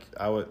thing. Like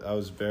I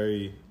was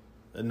very,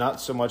 not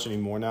so much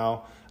anymore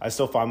now. I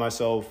still find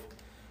myself,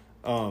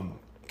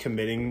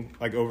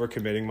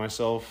 overcommitting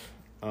myself.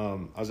 I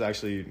was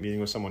actually meeting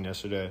with someone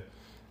yesterday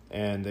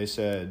and they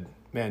said,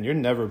 man, you're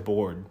never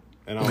bored.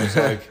 And I was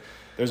like,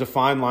 there's a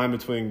fine line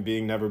between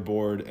being never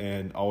bored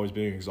and always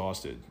being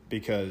exhausted,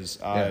 because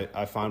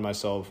I find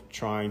myself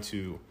trying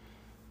to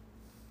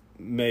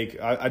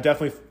I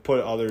definitely put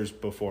others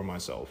before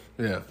myself.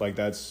 Yeah. Like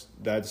that's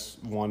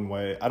one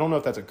way. I don't know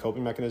if that's a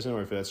coping mechanism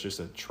or if that's just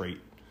a trait.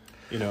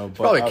 You know, it's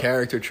probably a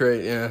character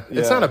trait. Yeah,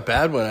 it's not a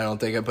bad one, I don't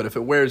think. But if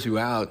it wears you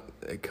out,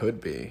 it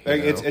could be.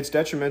 Like, it's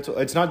detrimental.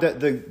 It's not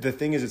the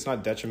thing is, it's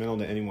not detrimental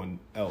to anyone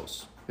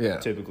else. Yeah,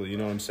 typically, you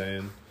know what I'm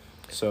saying.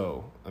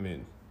 So I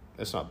mean,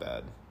 it's not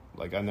bad.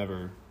 Like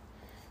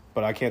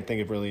but I can't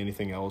think of really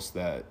anything else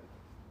that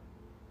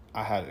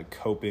I would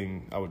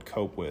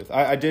cope with.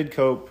 I did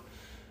cope.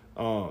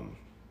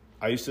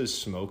 I used to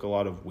smoke a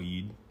lot of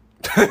weed.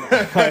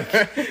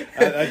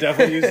 I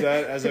definitely use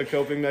that as a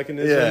coping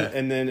mechanism. Yeah.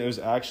 And then it was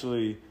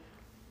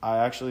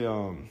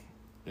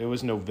it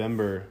was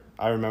November.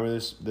 I remember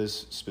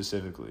this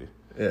specifically.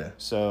 Yeah.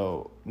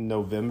 So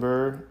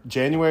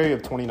January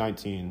of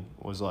 2019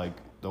 was like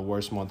the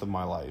worst month of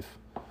my life.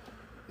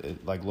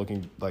 Just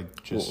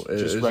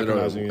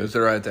recognizing it. Is it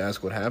right to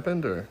ask what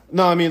happened or?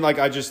 No, I mean like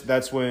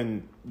that's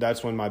when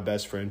my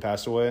best friend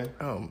passed away.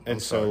 Oh, and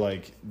so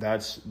like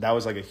that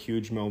was like a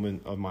huge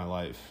moment of my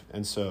life.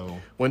 And so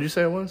when did you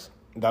say it was?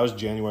 That was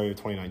January of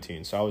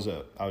 2019. So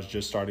I was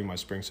just starting my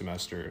spring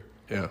semester.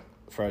 Yeah.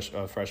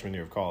 Freshman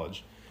year of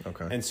college.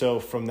 Okay. And so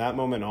from that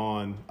moment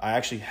on, I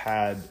actually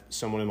had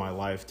someone in my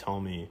life tell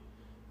me,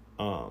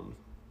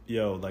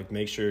 yo, like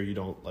make sure you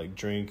don't like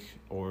drink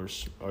or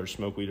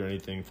smoke weed or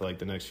anything for like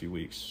the next few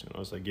weeks. And I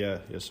was like,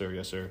 yes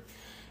sir.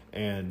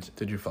 And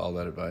did you follow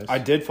that advice? I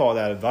did follow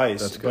that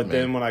advice. That's good, but man.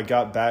 then when I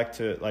got back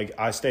to, like,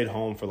 I stayed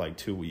home for like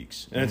 2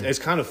 weeks. And it's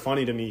kind of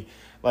funny to me.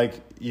 Like,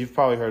 you've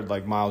probably heard,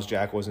 like, Myles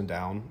Jack wasn't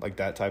down. Like,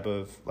 that type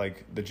of,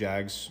 like, the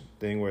Jags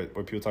thing where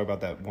people talk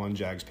about that one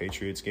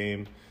Jags-Patriots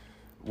game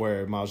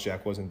where Myles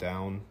Jack wasn't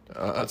down.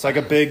 It's like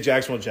a big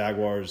Jacksonville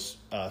Jaguars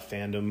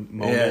fandom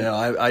moment. Yeah,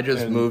 no, I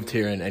just moved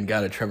here and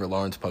got a Trevor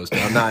Lawrence poster.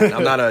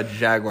 I'm not a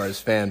Jaguars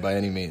fan by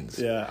any means.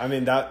 Yeah, I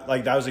mean, that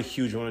was a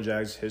huge one of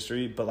Jags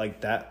history, but, like,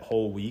 that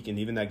whole week and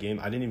even that game,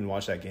 I didn't even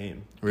watch that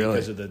game.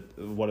 Really? Because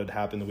of what had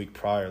happened the week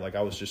prior. Like,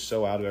 I was just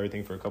so out of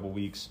everything for a couple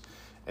weeks.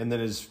 And then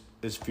his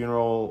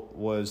funeral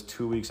was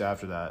 2 weeks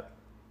after that.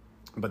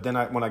 But then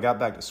when I got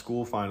back to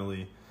school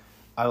finally,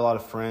 I had a lot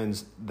of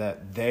friends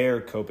that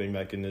their coping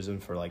mechanism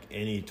for, like,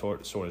 any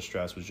sort of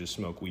stress was just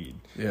smoke weed.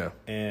 Yeah.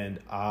 And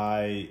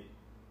I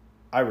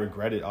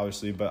regret it,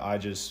 obviously, but I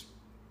just,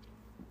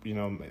 you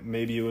know,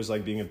 maybe it was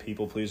like being a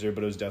people pleaser,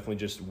 but it was definitely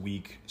just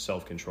weak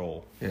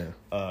self-control.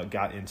 Yeah.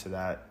 Got into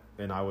that,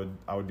 and I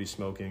would be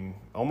smoking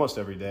almost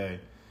every day.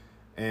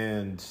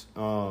 And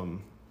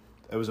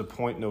it was a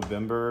point in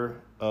November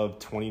of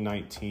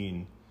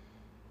 2019.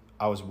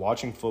 I was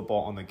watching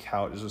football on the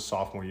couch. This is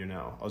sophomore year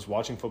now. I was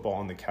watching football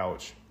on the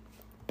couch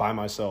by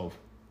myself.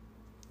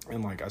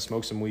 And, like, I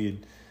smoked some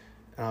weed.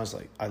 And I was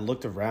like, I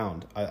looked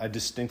around. I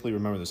distinctly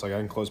remember this. Like, I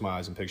can close my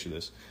eyes and picture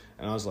this.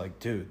 And I was like,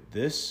 dude,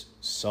 this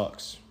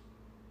sucks.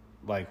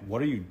 Like,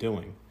 what are you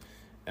doing?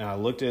 And I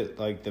looked at,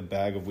 like, the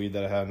bag of weed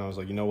that I had. And I was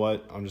like, you know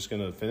what? I'm just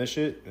going to finish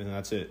it. And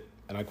that's it.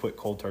 And I quit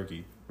cold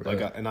turkey. Right.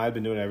 Like, and I had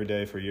been doing it every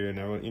day for a year. And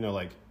everyone, you know,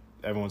 like,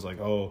 everyone's like,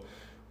 oh,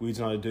 weed's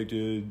not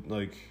addicted.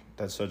 Like,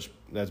 that's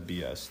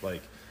BS.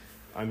 Like,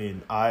 I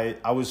mean,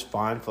 I was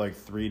fine for like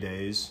 3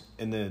 days,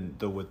 and then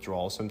the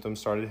withdrawal symptoms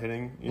started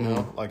hitting, you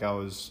know? Like, I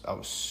was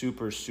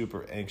super,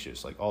 super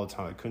anxious, like, all the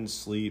time. I couldn't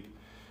sleep.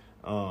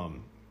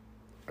 Couldn't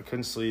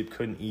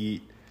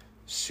eat,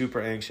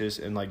 super anxious,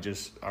 and, like,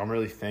 just, I'm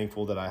really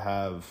thankful that I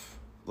have,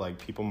 like,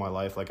 people in my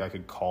life, like, I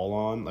could call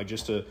on, like,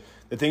 just to,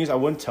 the thing is, I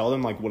wouldn't tell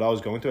them, like, what I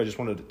was going through. I just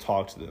wanted to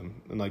talk to them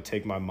and, like,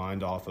 take my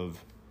mind off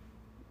of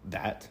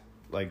that,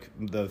 like,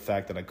 the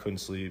fact that I couldn't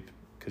sleep,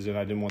 because then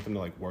I didn't want them to,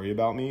 like, worry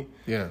about me.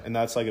 Yeah. And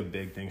that's, like, a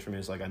big thing for me.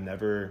 Is, like,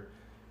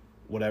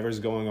 whatever's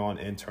going on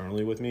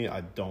internally with me,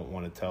 I don't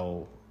want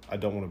to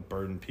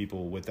burden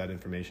people with that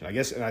information. I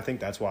guess, and I think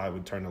that's why I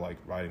would turn to, like,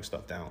 writing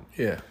stuff down.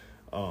 Yeah.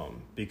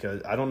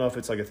 Because I don't know if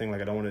it's, like, a thing, like,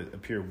 I don't want to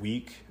appear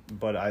weak,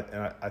 but I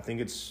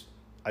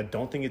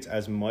don't think it's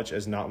as much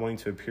as not wanting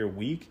to appear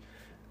weak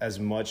as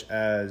much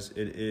as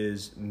it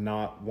is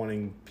not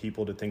wanting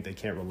people to think they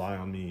can't rely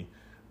on me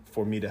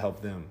for me to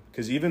help them.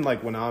 Because even,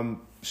 like, when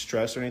I'm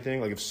stressed or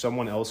anything, like, if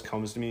someone else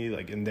comes to me,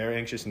 like, and they're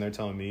anxious and they're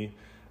telling me,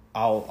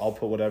 I'll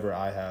put whatever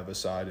I have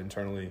aside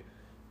internally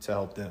to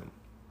help them.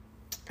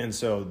 And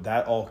so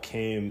that all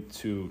came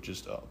to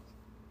just a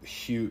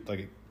huge, like,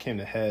 it came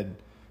to head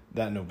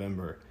that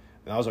November.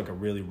 And that was, like, a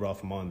really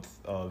rough month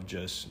of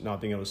just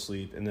not being able to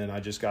sleep. And then I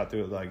just got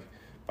through it, like,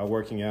 by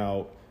working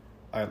out.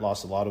 I had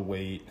lost a lot of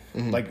weight,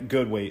 like,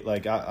 good weight.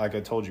 Like I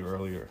told you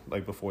earlier,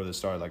 like, before this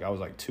started, like, I was,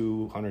 like,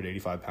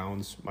 285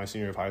 pounds my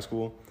senior year of high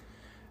school.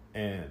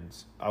 And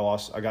I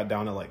got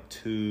down to, like,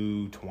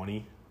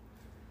 220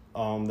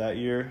 that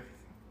year.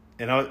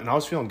 And I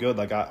was feeling good.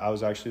 Like, I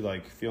was actually,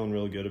 like, feeling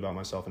really good about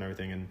myself and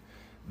everything. And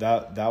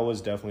that was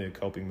definitely a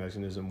coping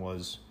mechanism,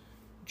 was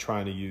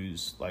trying to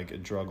use, like, a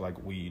drug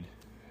like weed.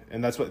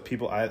 And that's what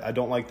people, I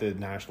don't like the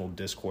national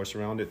discourse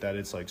around it, that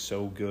it's, like,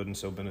 so good and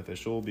so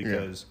beneficial,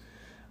 because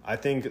I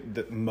think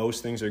that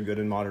most things are good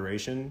in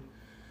moderation,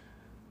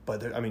 but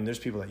there's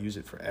people that use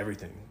it for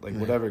everything. Like,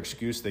 whatever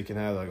excuse they can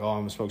have, like, oh, I'm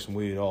gonna smoke some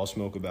weed, oh, I'll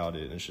smoke about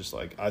it. And it's just,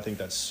 like, I think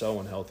that's so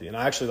unhealthy. And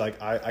I actually,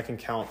 like, I can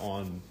count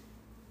on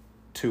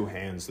 2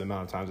 hands the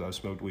amount of times I've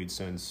smoked weed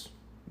since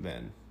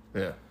then.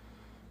 Yeah.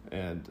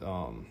 And,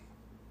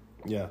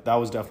 yeah, that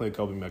was definitely a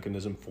coping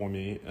mechanism for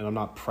me. And I'm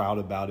not proud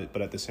about it,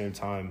 but at the same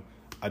time,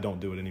 I don't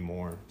do it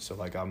anymore. So,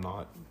 like, I'm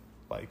not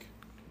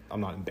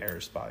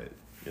embarrassed by it,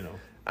 you know?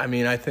 I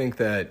mean, I think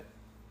that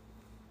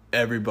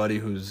everybody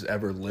who's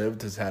ever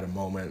lived has had a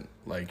moment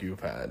like you've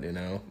had, you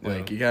know? Yeah.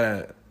 Like, you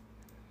gotta,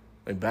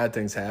 like, bad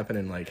things happen,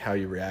 and, like, how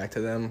you react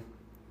to them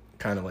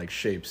kind of, like,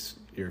 shapes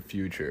your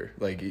future.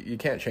 Like, you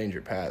can't change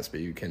your past,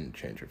 but you can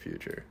change your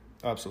future.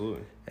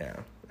 Absolutely. Yeah.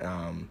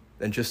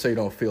 And just so you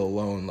don't feel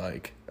alone,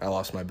 like, I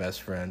lost my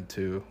best friend,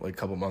 too, like, a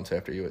couple months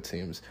after you, it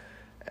seems,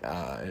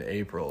 in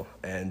April.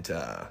 And,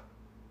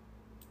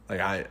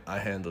 like, I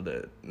handled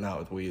it, not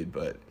with weed,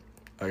 but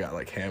I got,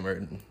 like,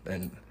 hammered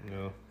and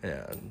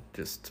and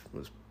just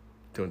was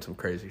doing some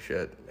crazy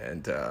shit.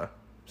 And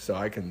so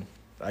I can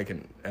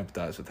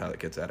empathize with how it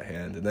gets out of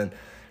hand. And then,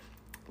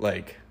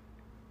 like,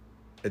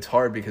 it's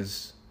hard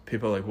because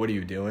people are like, what are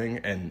you doing?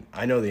 And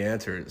I know the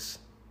answer is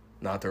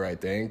not the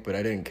right thing, but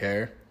I didn't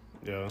care.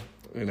 Yeah.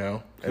 You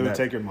know? It would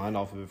take your mind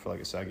off of it for,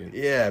 like, a second.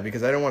 Yeah,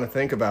 because I didn't want to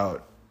think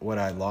about what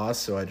I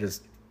lost, so I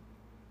just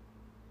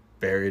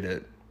buried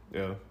it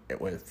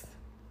with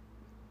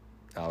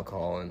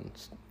alcohol and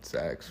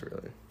sex,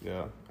 really.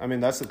 Yeah. I mean,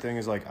 that's the thing,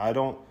 is, like, I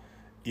don't,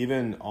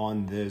 even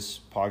on this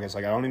podcast,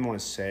 like I don't even want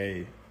to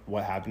say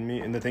what happened to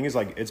me. And the thing is,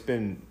 like, it's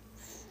been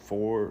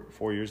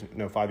 5 years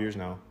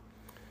now.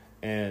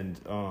 And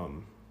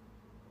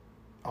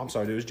I'm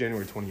sorry, it was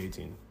January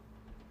 2018.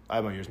 I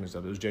have my years mixed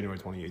up. It was January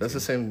 2018. That's the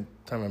same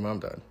time my mom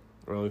died.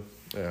 Really?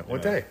 Yeah.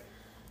 What day?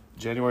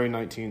 January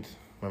 19th.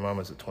 My mom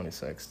was the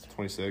 26th.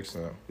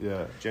 26th?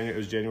 Yeah. It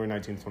was January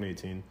 19th,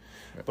 2018.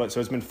 Yeah. But so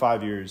it's been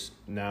 5 years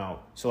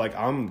now. So, like,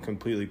 I'm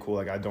completely cool.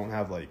 Like, I don't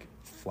have, like,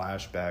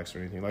 flashbacks or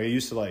anything. Like, I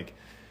used to, like,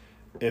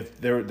 if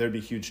there'd be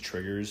huge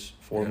triggers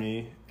for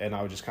me, and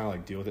I would just kind of,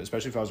 like, deal with it.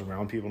 Especially if I was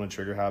around people and a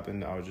trigger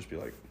happened, I would just be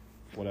like,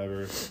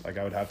 whatever. Like,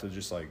 I would have to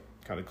just, like,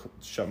 kind of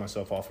shut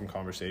myself off from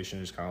conversation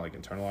and just kind of,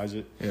 like, internalize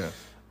it. Yeah.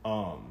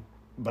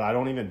 But I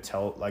don't even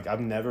tell, like,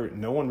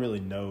 no one really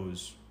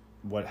knows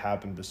what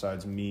happened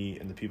besides me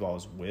and the people I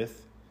was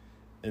with,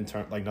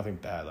 like, nothing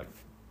bad. Like,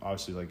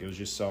 obviously, like, it was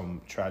just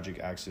some tragic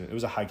accident. It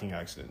was a hiking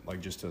accident, like,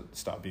 just to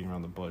stop being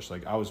around the bush.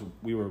 Like, it was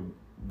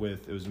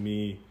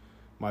me,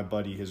 my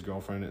buddy, his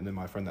girlfriend, and then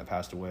my friend that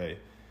passed away.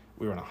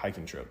 We were on a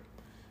hiking trip,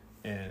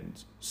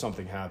 and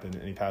something happened,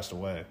 and he passed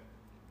away.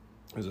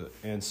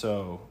 And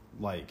so,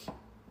 like,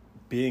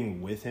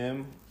 being with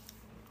him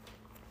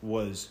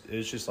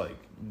it's just, like,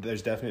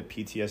 there's definite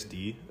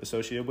PTSD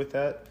associated with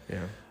that.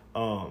 Yeah.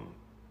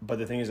 But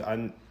the thing is,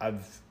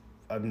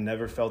 I've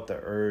never felt the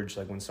urge,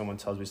 like, when someone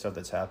tells me stuff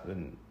that's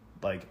happened,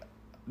 like,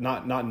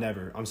 not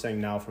never. I'm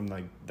saying now from,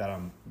 like, that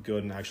I'm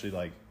good and actually,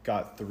 like,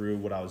 got through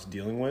what I was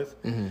dealing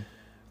with. Mm-hmm.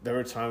 There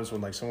were times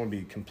when, like, someone would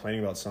be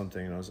complaining about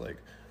something, and I was like,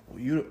 well,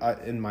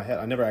 in my head,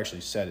 I never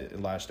actually said it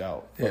and lashed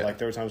out. But, like,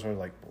 there were times when I was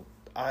like, well,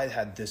 I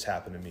had this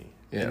happen to me.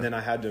 Yeah. And then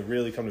I had to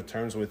really come to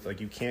terms with,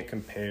 like, you can't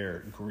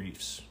compare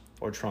griefs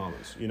or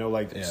traumas. You know,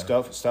 like,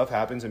 stuff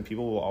happens and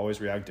people will always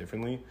react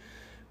differently.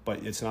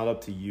 But it's not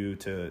up to you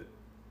to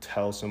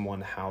tell someone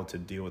how to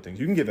deal with things.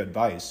 You can give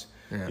advice,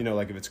 you know,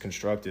 like, if it's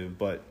constructive.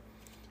 But,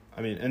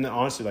 I mean, and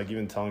honestly, like,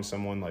 even telling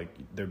someone, like,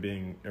 they're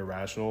being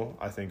irrational,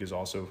 I think is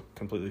also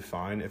completely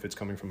fine if it's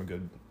coming from a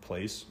good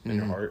place in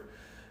your heart.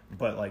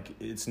 But, like,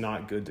 it's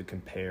not good to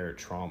compare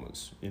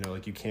traumas. You know,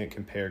 like, you can't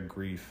compare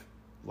grief,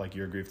 like,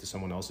 your grief to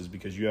someone else's,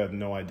 because you have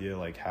no idea,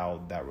 like,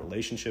 how that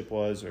relationship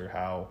was or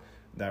how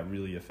that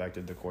really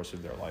affected the course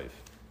of their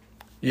life.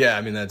 Yeah,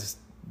 I mean, that's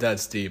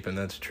deep, and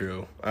that's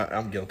true.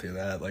 I'm guilty of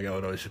that. Like, I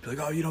would always just be like,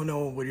 oh, you don't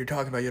know what you're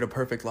talking about. You had a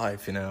perfect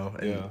life, you know?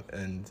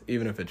 And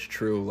even if it's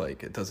true,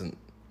 like, it's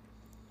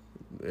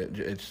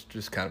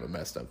just kind of a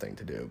messed up thing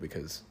to do,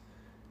 because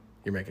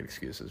you're making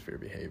excuses for your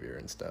behavior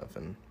and stuff.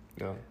 And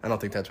I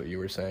don't think that's what you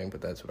were saying,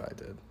 but that's what I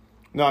did.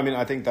 No, I mean,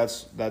 I think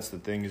that's the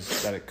thing,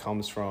 is that it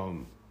comes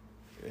from,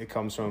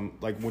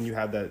 like, when you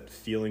have that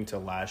feeling to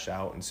lash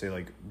out and say,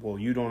 like, well,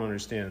 you don't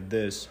understand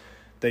this.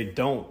 They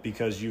don't,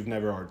 because you've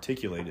never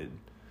articulated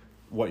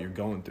what you're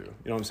going through. You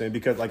know what I'm saying?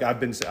 Because, like,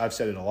 I've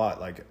said it a lot.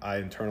 Like, I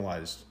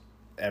internalized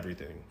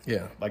everything.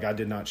 Yeah. Like, I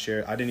did not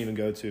share. I didn't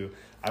even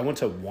I went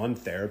to one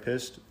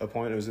therapist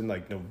appointment. It was in,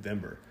 like,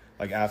 November.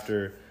 Like,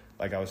 after,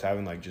 like, I was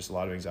having, like, just a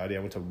lot of anxiety. I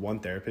went to one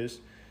therapist,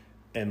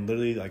 and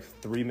literally, like,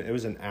 it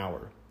was an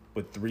hour.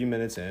 But 3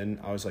 minutes in,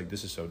 I was like,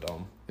 this is so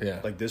dumb.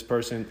 Yeah. Like, this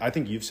person, I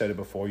think you've said it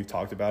before, you've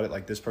talked about it.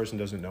 Like, this person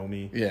doesn't know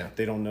me. Yeah.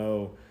 They don't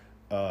know,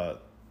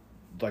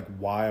 like,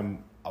 why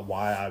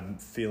I'm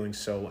feeling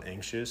so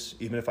anxious.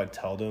 Even if I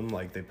tell them,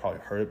 like, they probably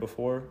heard it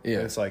before. Yeah.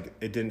 And it's like,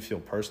 it didn't feel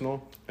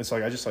personal. And so,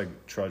 like, I just, like,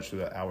 trudged through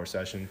that hour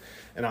session.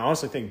 And I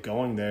honestly think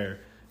going there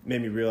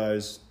made me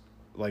realize,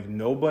 like,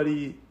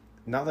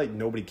 not like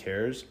nobody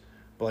cares,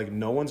 but, like,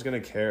 no one's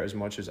going to care as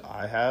much as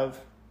I have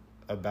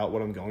about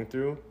what I'm going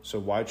through. So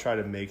why try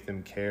to make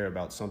them care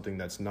about something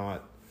that's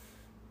not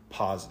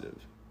positive,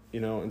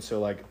 you know? And so,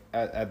 like,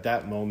 at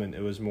that moment,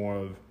 it was more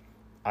of,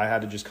 I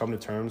had to just come to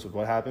terms with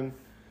what happened,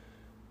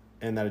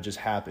 and that it just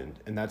happened.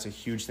 And that's a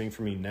huge thing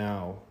for me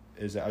now,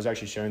 is that I was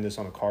actually sharing this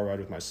on a car ride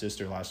with my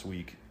sister last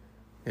week.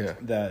 Yeah.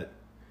 That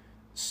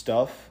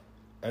stuff,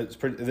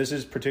 this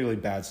is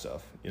particularly bad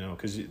stuff, you know,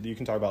 because you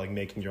can talk about, like,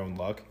 making your own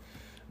luck,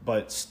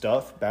 but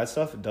bad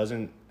stuff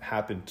doesn't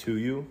happen to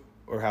you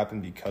or happen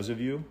because of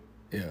you.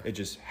 Yeah. It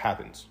just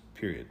happens,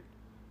 period.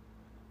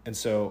 And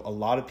so a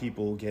lot of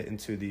people get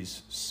into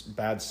these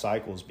bad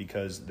cycles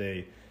because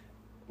they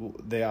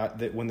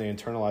when they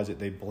internalize it,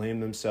 they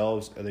blame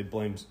themselves, or they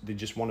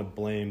just want to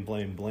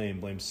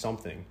blame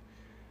something.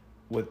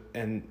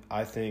 And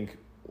I think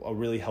a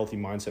really healthy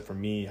mindset for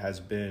me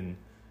has been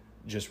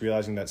just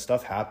realizing that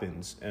stuff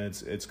happens, and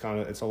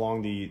it's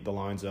along the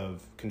lines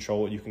of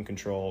control what you can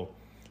control.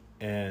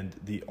 And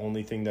the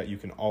only thing that you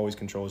can always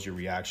control is your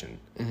reaction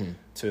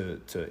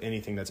to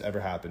anything that's ever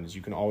happened. Is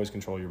you can always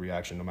control your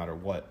reaction no matter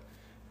what,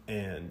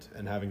 and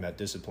having that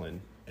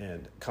discipline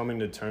and coming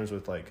to terms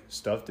with, like,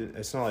 stuff.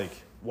 It's not like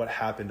what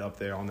happened up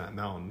there on that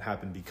mountain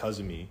happened because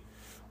of me,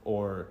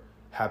 or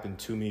happened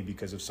to me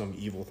because of some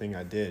evil thing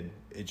I did.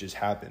 It just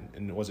happened,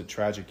 and was it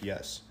tragic?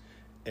 Yes.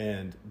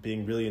 And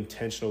being really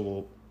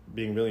intentional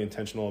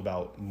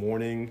about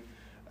mourning,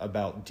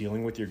 about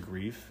dealing with your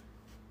grief.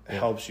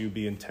 Helps you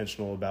be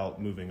intentional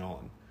about moving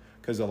on,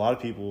 because a lot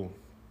of people,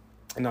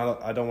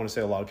 not, I don't want to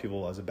say a lot of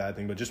people as a bad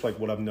thing, but just like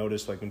what I've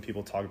noticed, like when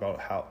people talk about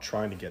how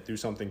trying to get through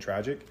something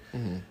tragic,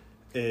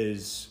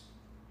 is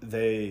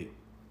they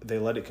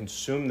let it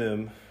consume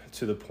them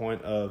to the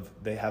point of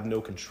they have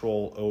no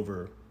control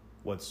over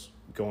what's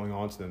going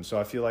on to them. So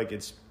I feel like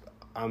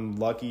I'm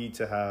lucky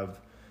to have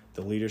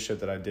the leadership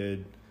that I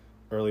did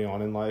early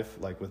on in life,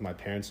 like with my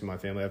parents and my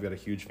family. I've got a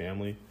huge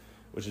family,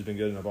 which has been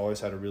good, and I've always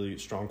had a really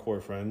strong core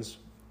of friends.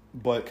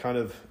 But kind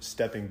of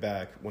stepping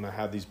back when I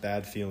have these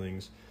bad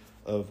feelings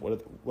of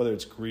whether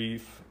it's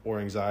grief or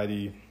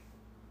anxiety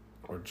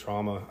or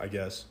trauma, I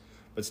guess,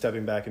 but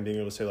stepping back and being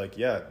able to say like,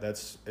 yeah,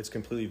 it's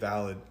completely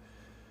valid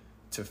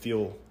to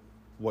feel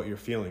what you're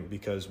feeling,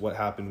 because what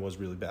happened was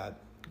really bad.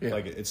 Yeah.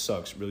 Like it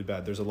sucks really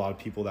bad. There's a lot of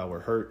people that were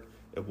hurt.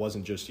 It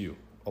wasn't just you.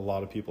 A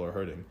lot of people are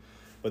hurting.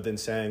 But then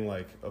saying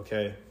like,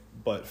 okay,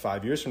 but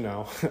 5 years from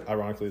now,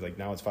 ironically, like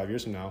now it's 5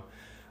 years from now,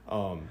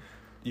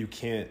 you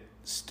can't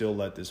still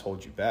let this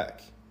hold you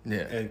back.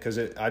 Yeah. And because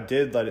I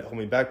did let it hold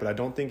me back, but I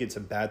don't think it's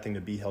a bad thing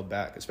to be held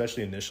back,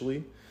 especially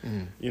initially,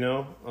 you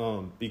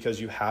know,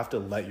 because you have to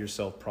let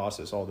yourself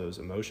process all those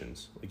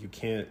emotions. Like you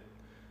can't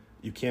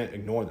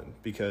ignore them,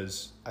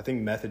 because I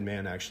think Method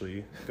Man,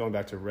 actually, going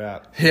back to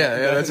rap.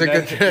 Yeah, that's a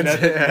good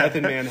transition.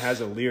 Method Man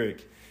has a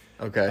lyric,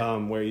 okay,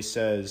 where he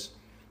says,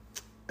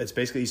 it's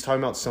basically, he's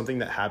talking about something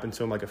that happened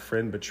to him, like a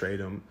friend betrayed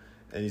him,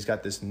 and he's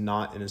got this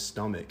knot in his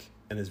stomach,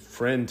 and his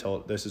friend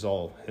this is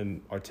all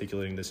him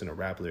articulating this in a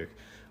rap lyric,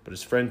 but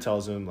his friend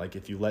tells him, like,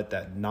 if you let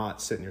that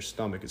knot sit in your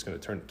stomach, it's going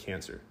to turn to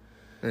cancer.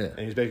 Yeah. And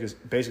he's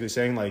basically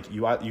saying, like,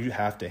 you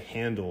have to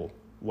handle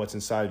what's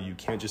inside of you. You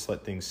can't just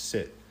let things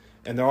sit.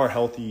 And there are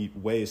healthy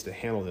ways to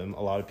handle them.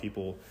 A lot of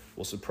people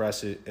will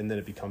suppress it, and then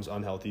it becomes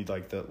unhealthy,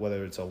 like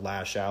whether it's a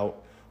lash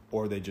out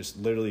or they just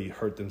literally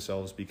hurt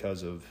themselves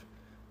because of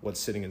what's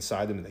sitting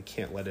inside them and they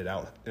can't let it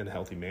out in a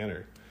healthy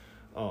manner.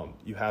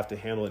 You have to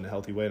handle it in a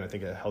healthy way, and I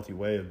think a healthy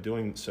way of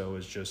doing so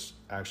is just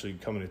actually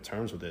coming to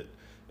terms with it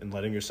and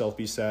letting yourself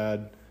be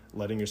sad,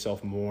 letting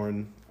yourself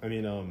mourn. I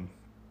mean,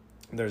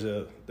 there's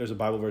a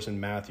Bible verse in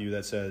Matthew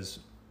that says,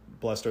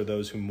 "Blessed are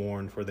those who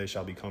mourn, for they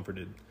shall be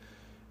comforted."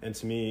 And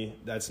to me,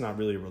 that's not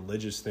really a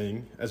religious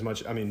thing as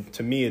much. I mean,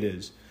 to me it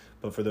is,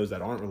 but for those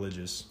that aren't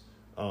religious,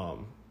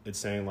 it's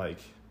saying like,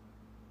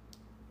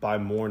 by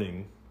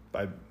mourning,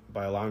 by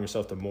allowing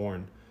yourself to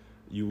mourn,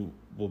 you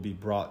will be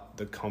brought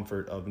the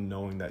comfort of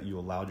knowing that you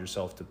allowed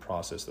yourself to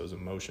process those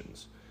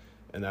emotions.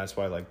 And that's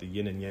why like the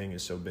yin and yang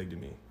is so big to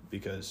me,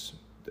 because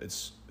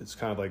it's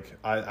kind of like,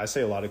 I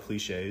say a lot of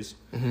cliches,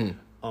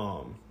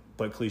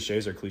 but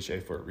cliches are cliche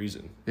for a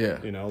reason.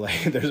 Yeah. You know,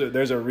 like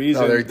there's a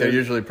reason. Oh, they're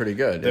usually pretty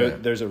good.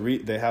 Yeah.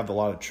 They have a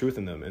lot of truth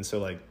in them. And so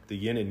like the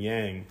yin and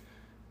yang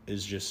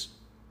is just,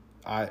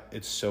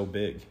 it's so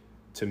big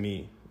to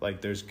me. Like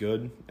there's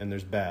good and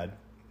there's bad,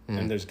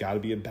 and there's got to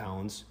be a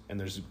balance, and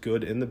there's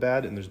good in the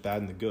bad and there's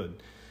bad in the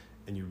good.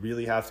 And you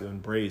really have to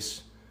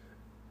embrace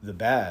the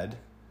bad.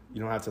 You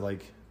don't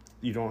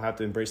have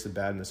to embrace the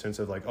bad in the sense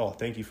of like, oh,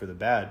 thank you for the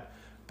bad,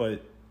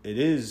 but it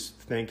is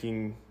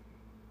thanking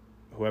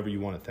whoever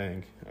you want to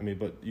thank. I mean,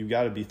 but you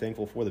got to be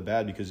thankful for the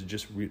bad, because it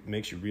just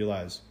makes you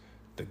realize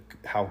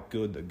how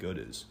good the good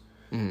is,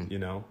 you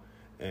know?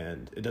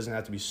 And it doesn't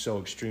have to be so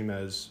extreme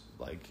as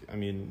like, I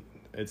mean,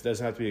 it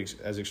doesn't have to be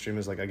as extreme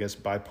as like, I guess,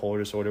 bipolar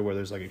disorder, where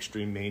there's like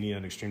extreme mania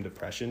and extreme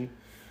depression.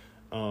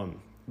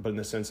 But in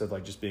the sense of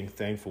like just being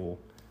thankful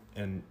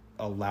and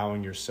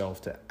allowing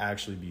yourself to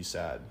actually be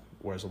sad.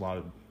 Whereas a lot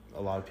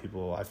of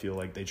people, I feel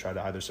like they try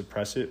to either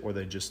suppress it or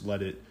they just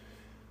let it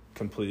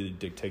completely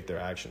dictate their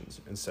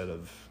actions instead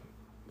of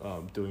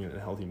doing it in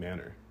a healthy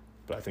manner.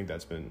 But I think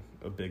that's been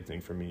a big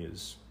thing for me,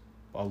 is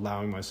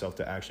allowing myself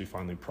to actually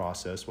finally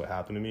process what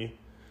happened to me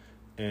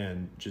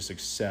and just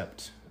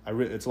accept.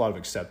 It's a lot of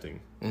accepting,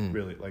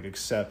 really. Like,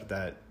 accept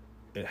that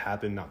it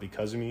happened not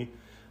because of me,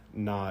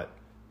 not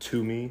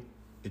to me.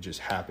 It just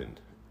happened.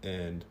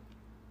 And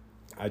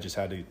I just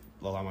had to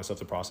allow myself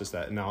to process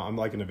that. And now I'm,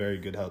 like, in a very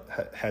good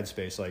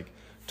headspace. Like,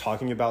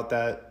 talking about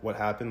that, what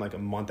happened, like, a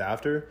month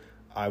after,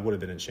 I would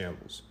have been in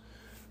shambles.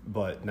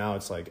 But now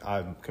it's like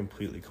I'm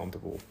completely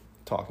comfortable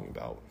talking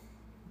about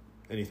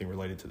anything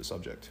related to the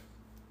subject.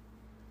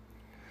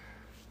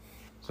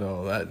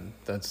 So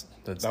that's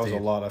that was a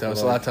lot. That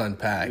was a lot to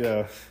unpack.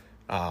 Yeah.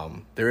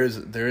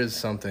 There is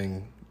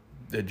something,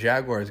 the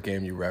Jaguars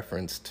game you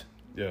referenced.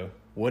 Yeah.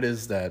 What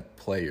is that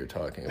play you're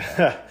talking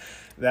about?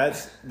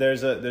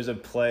 There's a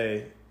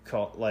play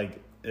called,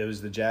 like, it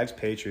was the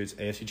Jags-Patriots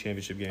AFC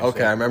Championship game. Okay,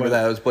 so I remember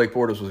that. It was Blake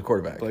Bortles was the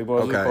quarterback. Blake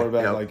Bortles was the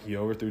quarterback. Yep. Like, he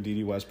overthrew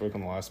D.D. Westbrook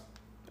on the last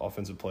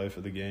offensive play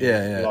for the game.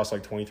 Yeah. We lost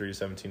like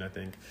 23-17, I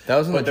think. That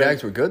was when the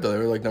Jags were good, though. They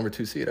were like number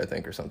 2 seed, I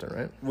think, or something,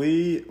 right?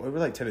 We were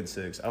like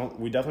 10-6.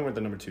 We definitely weren't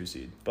the number 2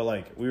 seed, but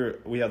like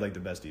we had like the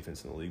best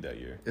defense in the league that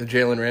year.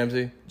 Jalen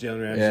Ramsey,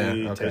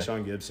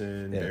 Tayshaun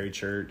Gibson, Barry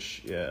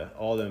Church,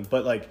 all of them.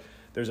 But like,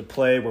 there's a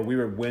play where we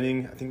were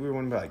winning. I think we were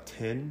winning by like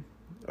 10,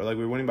 or like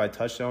we were winning by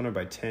touchdown or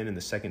by 10 in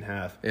the second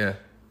half. Yeah.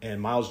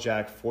 And Myles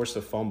Jack forced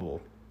a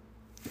fumble,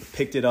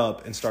 picked it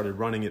up and started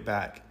running it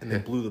back, and they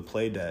blew the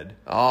play dead.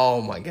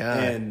 Oh my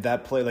god! And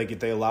that play, like if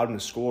they allowed him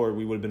to score,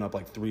 we would have been up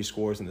like 3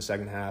 scores in the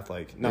second half.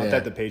 Like not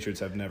that the Patriots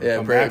have never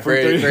come back from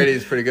 3.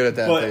 Brady's pretty good at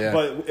that.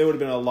 But it would have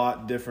been a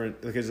lot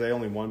different because they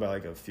only won by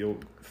like a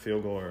field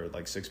goal or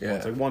like 6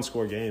 points, like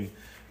 1-score game.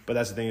 But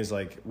that's the thing is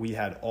like we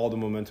had all the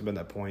momentum at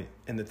that point,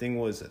 and the thing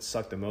was that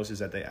sucked the most is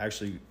that they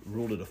actually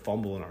ruled it a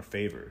fumble in our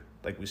favor.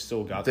 Like we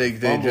still got the fumble.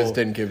 They just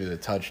didn't give you the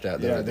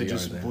touchdown. Yeah, they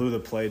just blew the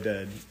play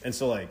dead, and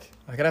so like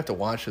I'm gonna have to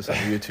watch this on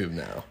YouTube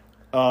now.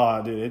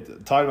 Oh,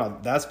 dude, talking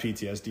about that's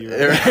PTSD.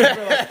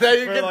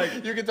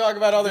 Right? You can talk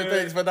about other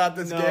things, but not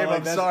this game.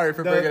 I'm sorry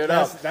for bringing it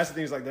up. That's the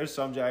thing is like there's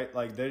some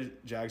there's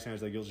Jags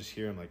fans like you'll just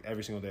hear them like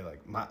every single day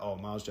like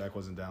Myles Jack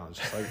wasn't down.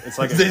 It's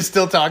like they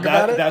still talk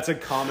about it. That's a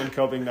common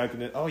coping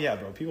mechanism. Oh yeah,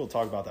 bro, people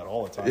talk about that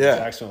all the time. Yeah,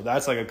 Jacksonville.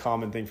 That's like a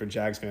common thing for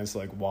Jags fans to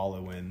like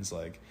wallow in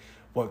like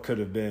what could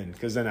have been,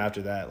 because then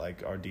after that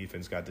like our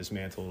defense got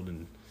dismantled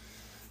and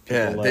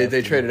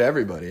they traded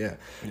everybody. Yeah,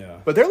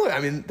 but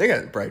they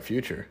got a bright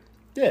future.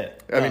 Yeah,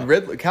 I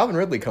mean, Calvin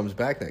Ridley comes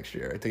back next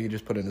year. I think he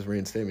just put in his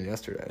reinstatement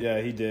yesterday.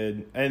 Yeah, he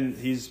did, and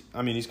he's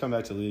come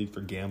back to the league for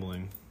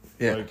gambling.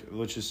 Yeah,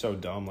 which is so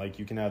dumb. Like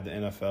you can have the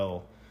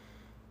NFL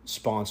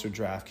sponsor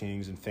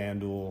DraftKings and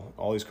FanDuel,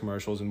 all these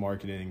commercials and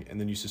marketing, and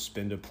then you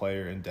suspend a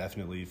player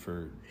indefinitely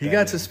for. He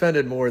got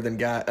suspended more than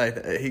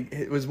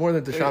it was more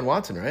than Deshaun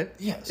Watson, right?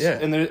 Yes. Yeah,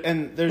 and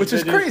there's which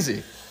is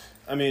crazy.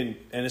 I mean,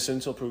 innocent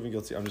until proven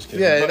guilty. I'm just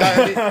kidding.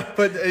 Yeah,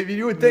 but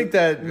you would think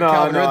that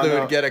Calvin Ridley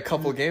would get a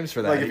couple games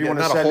for that. Like if you want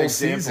to set a whole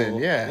season,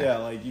 yeah,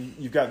 like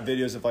you've got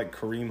videos of like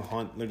Kareem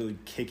Hunt literally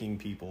kicking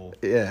people.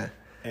 Yeah,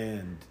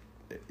 and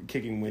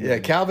kicking women. Yeah,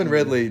 Calvin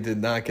Ridley did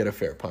not get a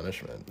fair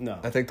punishment. No,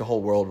 I think the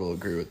whole world will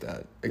agree with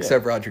that,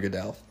 except Roger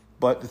Goodell.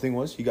 But the thing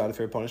was, he got a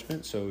fair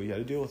punishment, so he had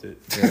to deal with it.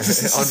 Yeah,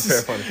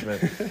 unfair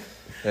punishment.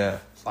 Yeah,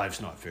 life's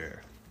not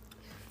fair.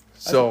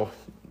 So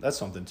that's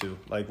something too.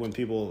 Like when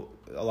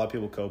a lot of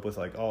people cope with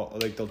like, oh,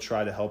 like they'll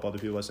try to help other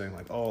people by saying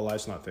like, oh,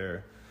 life's not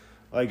fair.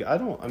 Like I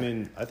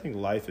think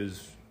life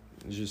is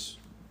just,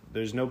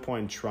 there's no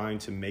point in trying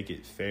to make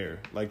it fair,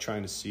 like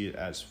trying to see it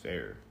as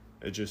fair.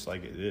 It's just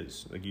like it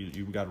is. Like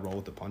you got to roll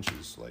with the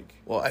punches. Like,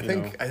 well, I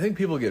think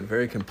people get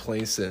very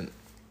complacent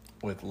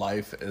with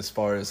life as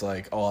far as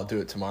like, oh, I'll do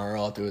it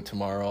tomorrow.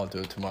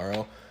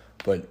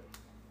 But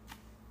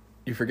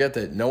you forget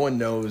that no one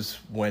knows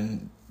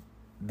when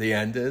the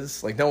end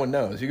is. Like no one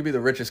knows. You could be the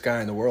richest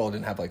guy in the world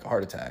and have like a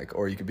heart attack,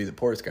 or you could be the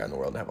poorest guy in the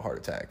world and have a heart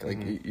attack. Like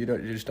you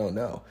just don't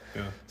know.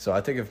 Yeah. So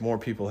I think if more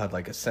people had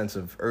like a sense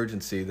of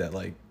urgency that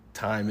like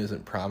time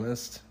isn't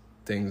promised,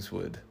 things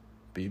would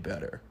be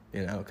better.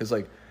 You know, because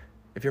like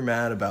if you're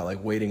mad about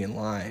like waiting in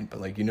line, but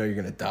like you're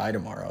gonna die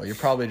tomorrow, you're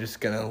probably just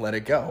gonna let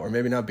it go, or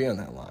maybe not be on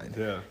that line.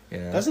 Yeah. You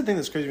know? That's the thing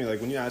that's crazy to me.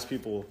 Like when you ask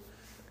people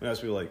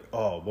like,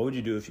 oh, what would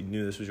you do if you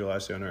knew this was your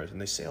last day on earth?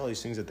 And they say all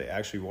these things that they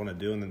actually want to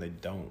do, and then they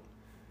don't.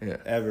 Yeah.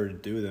 Ever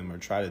do them or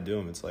try to do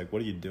them. It's like,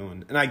 what are you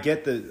doing? And I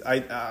get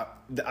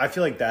I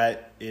feel like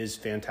that is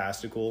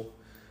fantastical,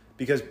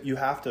 because you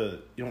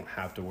don't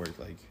have to work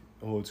like,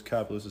 oh, it's a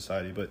capitalist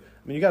society, but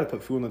I mean, you got to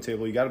put food on the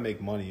table, you got to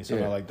make money. So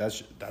like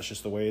that's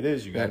just the way it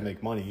is. You got to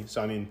make money.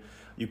 So I mean,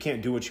 you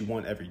can't do what you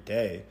want every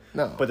day.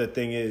 No. But the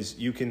thing is,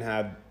 you can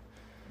have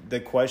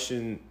the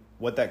question.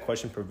 What that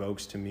question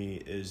provokes to me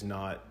is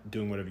not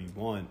doing whatever you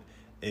want.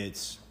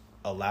 It's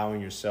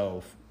allowing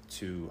yourself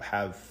to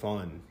have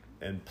fun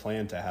and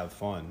plan to have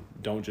fun.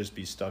 Don't just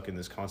be stuck in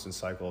this constant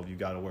cycle of you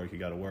got to work.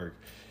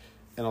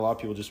 And a lot of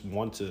people just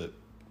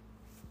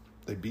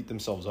they beat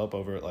themselves up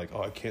over it. Like,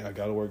 oh, I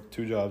got to work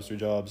 2 jobs, 3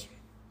 jobs.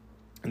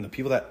 And the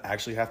people that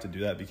actually have to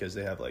do that because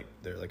they're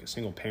like a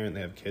single parent,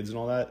 they have kids and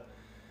all that,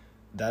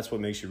 that's what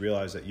makes you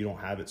realize that you don't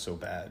have it so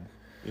bad.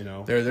 You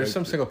know, there's like,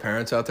 some single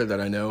parents out there that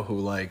I know who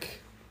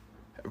like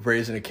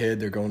raising a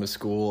kid, they're going to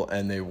school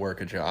and they work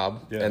a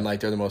job. Yeah. And like,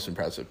 they're the most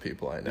impressive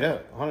people I know. Yeah,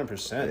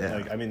 100%. Yeah.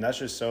 Like, I mean, that's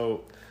just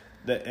so...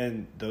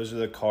 And those are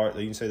the cards.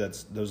 You can say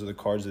those are the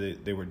cards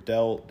they were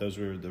dealt. Those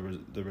were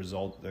the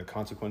result, the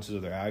consequences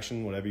of their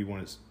action. Whatever you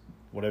want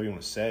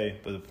to say.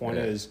 But the point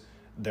is,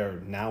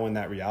 they're now in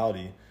that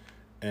reality,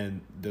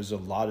 and there's a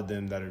lot of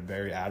them that are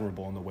very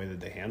admirable in the way that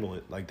they handle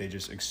it. Like they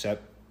just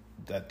accept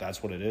that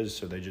that's what it is.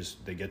 So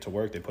they get to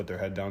work. They put their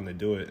head down. They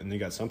do it. And you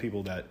got some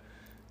people that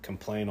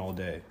complain all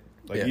day.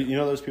 Like you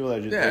know those people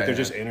that just they're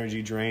just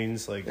energy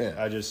drains. Like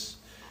I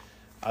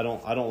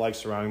don't like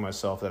surrounding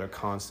myself that are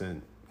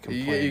constant.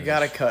 You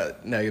gotta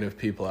cut negative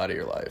people out of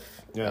your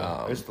life.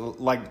 Yeah, it's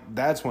like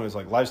that's when it's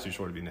like life's too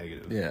short to be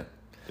negative. Yeah.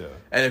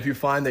 And if you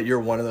find that you're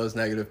one of those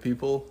negative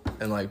people,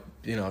 and like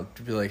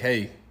to be like,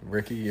 hey,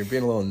 Ricky, you're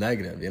being a little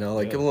negative. Give a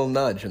little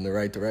nudge in the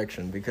right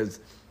direction,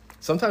 because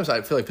sometimes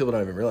I feel like people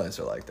don't even realize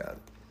they're like that.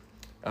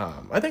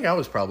 I think I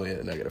was probably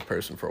a negative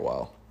person for a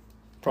while.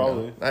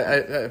 Probably.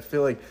 I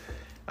feel like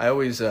I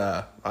always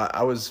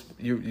I was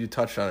you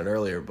touched on it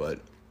earlier,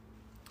 but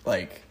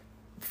like.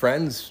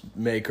 Friends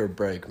make or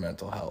break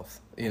mental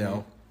health,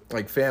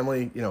 like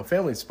family,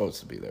 family's supposed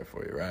to be there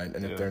for you, right?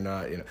 And if they're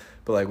not,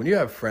 but like when you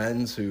have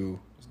friends who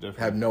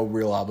have no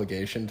real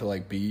obligation to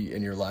like be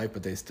in your life,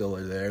 but they still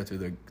are there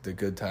through the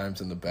good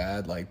times and the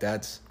bad. Like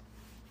that's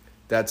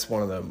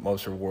one of the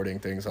most rewarding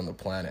things on the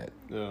planet.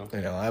 Yeah.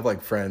 You know, I have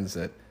like friends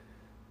that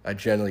I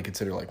generally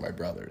consider like my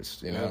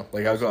brothers, you know?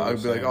 Yeah, like I'll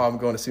be like, oh, I'm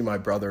going to see my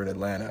brother in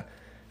Atlanta.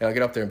 And I'll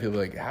get up there and people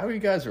are like, how are you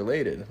guys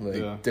related? I'm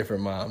like,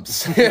 different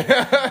moms.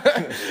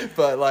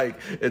 But like,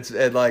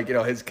 and like, you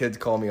know, his kids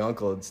call me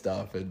uncle and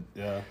stuff. And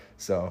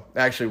so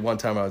actually one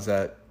time I was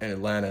in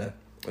Atlanta.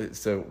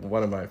 So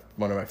one of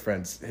my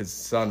friends, his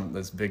son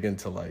is big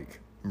into like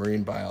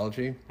marine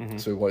biology. Mm-hmm.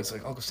 So he's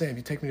like, Uncle Sam,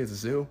 you take me to the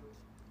zoo?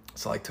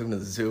 So I like, took him to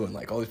the zoo, and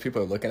like all these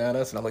people are looking at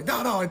us, and I'm like,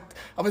 no,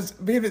 I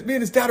was me and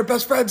his dad are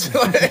best friends.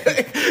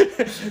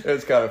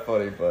 It's kind of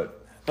funny,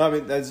 but no, I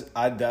mean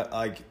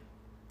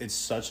it's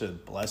such a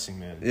blessing,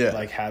 man. Yeah,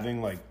 like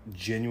having like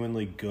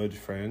genuinely good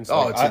friends.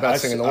 Oh, like, it's the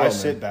best thing in the world. I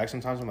sit back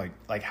sometimes. I'm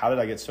like, how did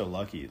I get so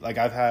lucky? Like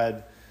I've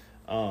had,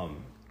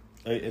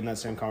 in that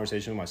same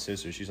conversation with my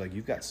sister, she's like,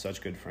 you've got such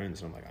good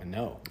friends, and I'm like, I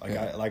know.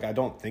 Like I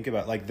don't think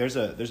about like there's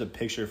a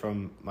picture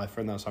from my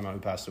friend that I was talking about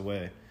who passed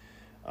away.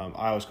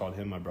 I always called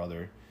him my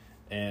brother.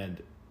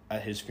 And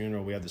at his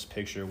funeral, we had this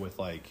picture with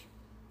like,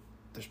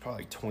 there's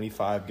probably like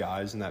 25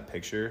 guys in that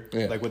picture,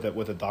 like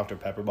with a Dr.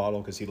 Pepper bottle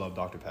because he loved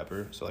Dr.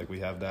 Pepper. So like we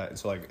have that, and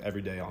so like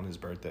every day on his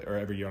birthday, or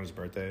every year on his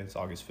birthday, it's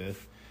August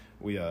 5th,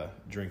 we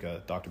drink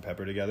a Dr.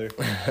 Pepper together.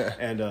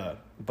 And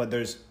but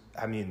there's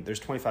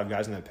 25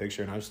 guys in that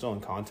picture, and I'm still in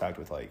contact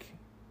with like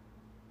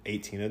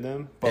 18 of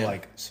them, but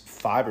like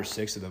 5 or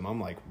 6 of them I'm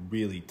like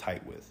really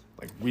tight with,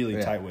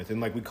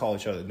 and like we call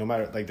each other no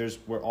matter like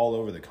we're all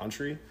over the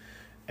country.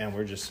 And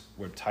we're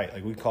tight.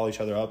 Like we call each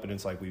other up, and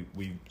it's like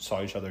we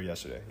saw each other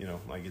yesterday. You know,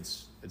 like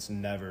it's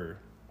never.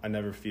 I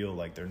never feel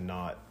like they're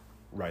not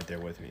right there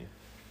with me.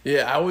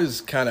 Yeah, I always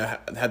kind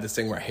of had this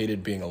thing where I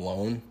hated being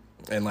alone,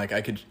 and like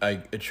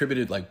I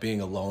attributed like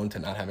being alone to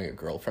not having a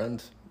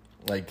girlfriend.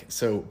 Like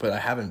so, but I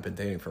haven't been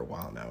dating for a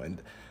while now,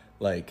 and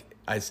like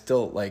I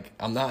still like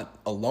I'm not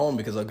alone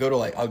because I'll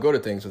go to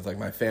things with like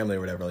my family or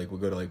whatever. Like we'll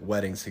go to like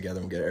weddings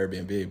together and get an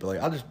Airbnb. But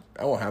like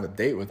I won't have a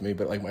date with me,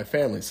 but like my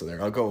family's still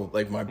there. I'll go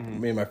like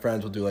me and my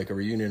friends will do like a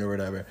reunion or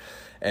whatever,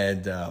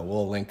 and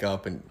we'll link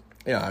up. And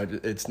you know,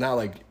 it's not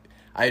like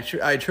I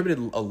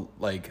attributed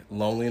like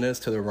loneliness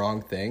to the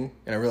wrong thing,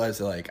 and I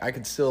realized that like I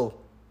could still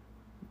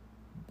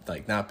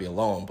like not be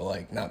alone, but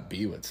like not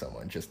be with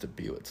someone just to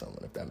be with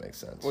someone, if that makes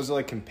sense. Was it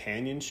like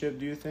companionship,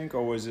 do you think,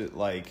 or was it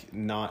like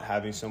not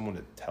having someone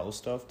to tell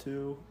stuff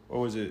to,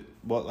 or was it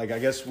like I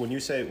guess when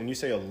you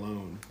say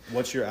alone,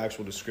 what's your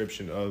actual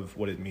description of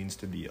what it means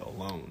to be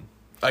alone?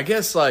 I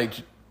guess like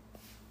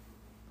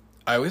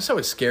I was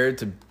scared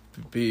to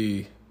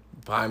be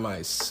by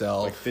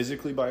myself, like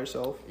physically by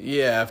yourself.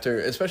 Yeah,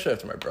 especially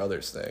after my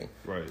brother's thing,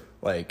 right?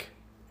 Like,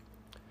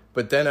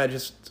 but then I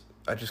just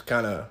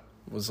kind of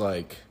was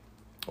like,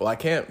 well, I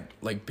can't,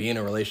 like, be in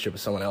a relationship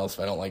with someone else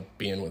if I don't like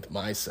being with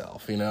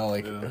myself, you know?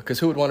 Like, because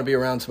who would want to be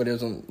around somebody who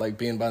doesn't like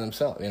being by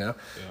themselves, you know?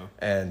 Yeah.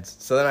 And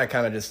so then I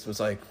kind of just was,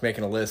 like,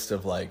 making a list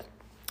of, like,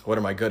 what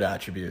are my good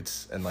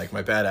attributes and, like,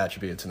 my bad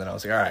attributes. And then I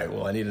was like, all right,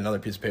 well, I need another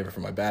piece of paper for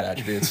my bad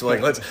attributes. So,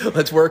 like,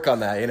 let's work on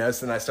that, you know?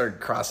 So then I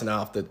started crossing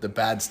off the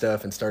bad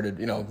stuff and started,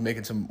 you know,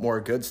 making some more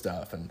good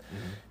stuff. And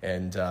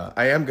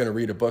I am going to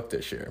read a book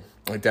this year.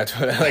 Like, that's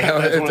what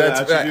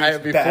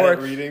bad at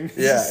reading.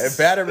 Yeah,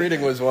 bad at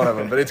reading was one of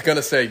them, but it's going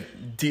to say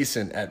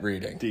decent at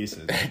reading.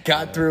 Decent.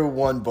 Got through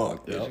one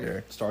book this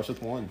year. Starts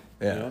with one.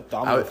 Yeah. You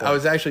know, I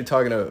was actually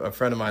talking to a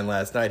friend of mine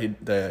last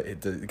night.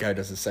 The guy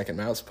does the Second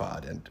Mouse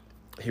Pod, and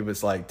he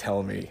was like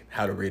telling me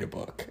how to read a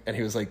book. And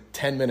he was like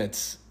 10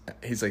 minutes.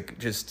 He's like,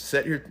 just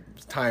set your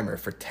timer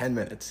for 10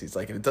 minutes. He's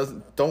like,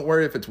 don't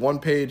worry if it's 1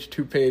 page,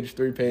 2 page,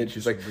 3 page.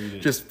 He's like,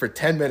 just for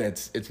 10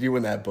 minutes, it's you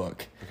in that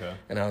book. Okay.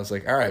 And I was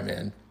like, all right,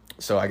 man.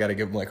 So I got to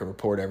give him like a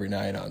report every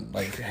night on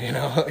like, you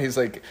know, he's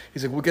like,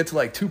 we'll get to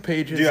like 2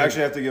 pages. Do you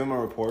actually have to give him a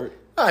report?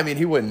 I mean,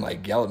 he wouldn't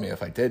like yell at me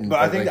if I didn't. But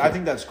I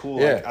think that's cool.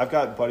 Yeah. Like, I've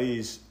got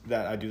buddies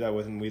that I do that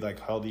with, and we like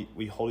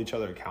we hold each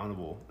other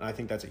accountable, and I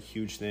think that's a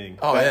huge thing.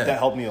 That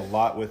helped me a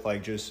lot with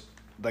like just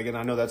like, and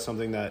I know that's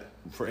something that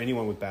for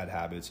anyone with bad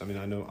habits. I mean,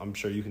 I'm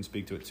sure you can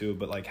speak to it too.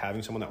 But like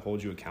having someone that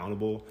holds you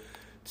accountable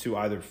to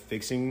either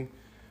fixing.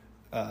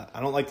 I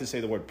don't like to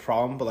say the word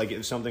problem, but like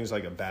if something's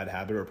like a bad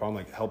habit or a problem,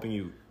 like helping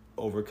you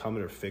overcome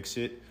it or fix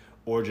it,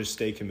 or just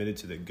stay committed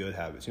to the good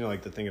habits. You know,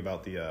 like the thing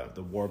about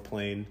the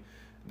warplane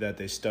that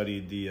they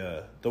studied,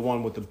 the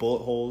one with the bullet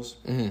holes,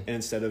 and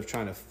instead of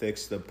trying to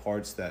fix the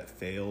parts that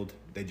failed,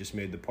 they just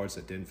made the parts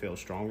that didn't fail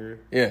stronger.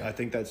 Yeah, I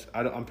think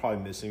I'm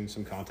probably missing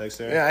some context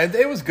there. Yeah,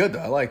 it was good though.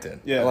 I liked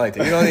it. Yeah, I liked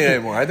it. You don't need it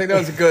anymore. I think that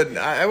was a good.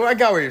 I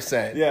got what you're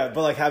saying. Yeah,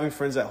 but like having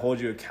friends that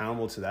hold you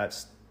accountable to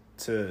that,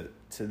 to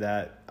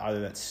that, either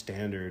that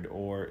standard,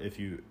 or if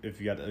you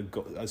got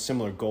a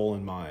similar goal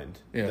in mind,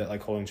 that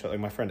like holding each other.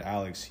 Like my friend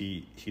Alex,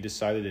 he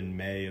decided in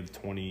May of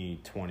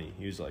 2020,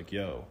 he was like,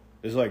 yo,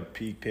 this is like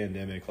peak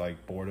pandemic,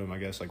 like boredom, I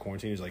guess, like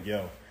quarantine. He's like,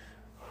 yo,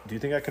 do you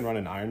think I can run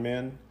an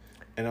Ironman?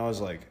 And I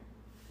was like,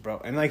 bro,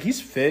 and like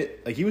he's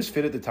fit, like he was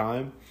fit at the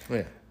time,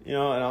 you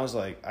know, and I was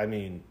like, I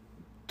mean,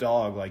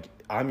 dog, like,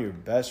 I'm your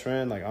best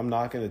friend. Like, I'm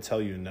not going to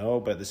tell you no,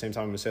 but at the same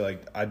time, I'm going to say,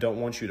 like, I don't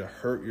want you to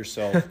hurt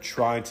yourself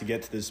trying to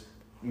get to this,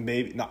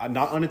 maybe, not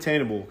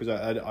unattainable, because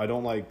I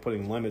don't like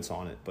putting limits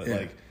on it, but,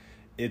 like,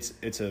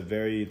 it's a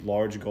very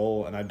large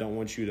goal, and I don't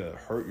want you to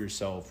hurt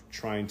yourself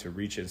trying to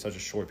reach it in such a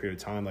short period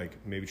of time. Like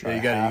maybe try.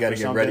 You got to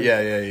get ready.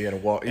 You got to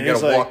walk. You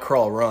got to walk,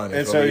 crawl, run.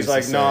 And so he's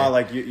like, "Nah,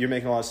 like you're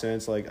making a lot of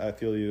sense. Like I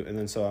feel you." And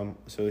then so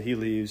he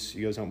leaves.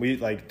 He goes home. We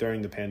like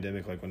during the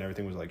pandemic, like when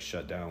everything was like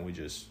shut down,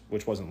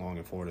 which wasn't long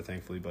in Florida,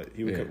 thankfully. But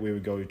we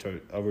would go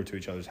over to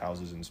each other's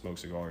houses and smoke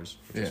cigars,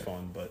 which was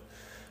fun. But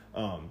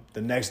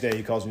the next day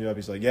he calls me up.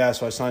 He's like, "Yeah,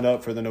 so I signed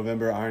up for the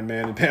November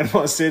Ironman in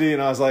Panama City,"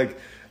 and I was like.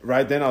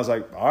 Right then, I was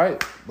like, "All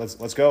right,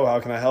 let's go. How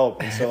can I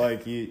help?" And so,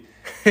 like, he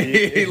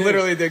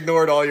literally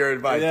ignored all your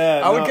advice.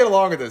 I would get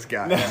along with this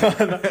guy.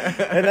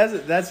 And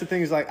that's the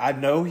thing is, like, I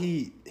know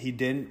he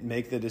didn't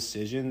make the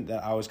decision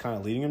that I was kind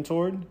of leading him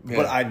toward,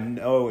 but I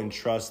know and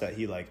trust that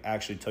he like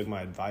actually took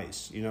my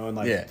advice, you know, and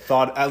like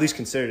thought at least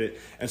considered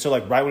it. And so,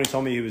 like, right when he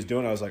told me he was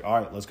doing it, I was like, "All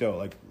right, let's go."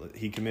 Like,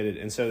 he committed,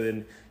 and so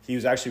then he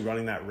was actually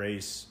running that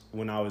race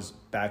when I was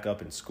back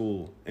up in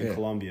school in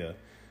Columbia,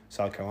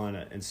 South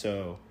Carolina, and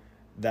so.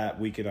 That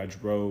weekend I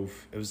drove,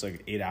 it was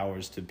like 8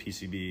 hours to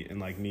PCB, and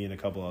like me and a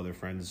couple other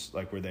friends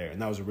like were there, and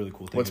that was a really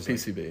cool thing. What's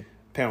PCB? Like,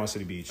 Panama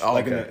City Beach. Oh,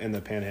 like okay. in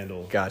the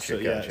Panhandle.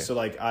 Gotcha. Yeah, so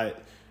like I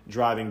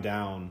driving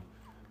down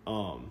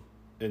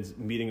and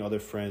meeting other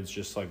friends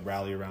just like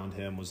rally around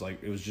him was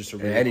like, it was just a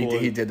really cool.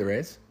 And he did the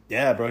race?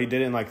 Yeah, bro, he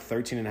did it in like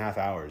 13 and a half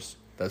hours.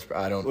 Is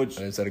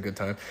that a good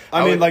time?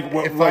 I mean, like,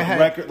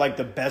 record, like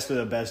the best of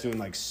the best doing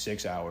like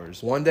 6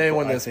 hours. One day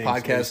when this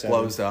podcast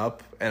blows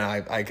up and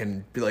I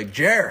can be like,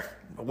 Jer,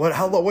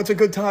 what's a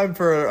good time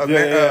for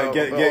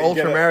a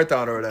ultra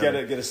marathon or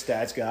whatever? Get a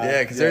stats guy.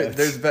 Yeah,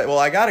 because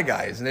I got a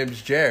guy. His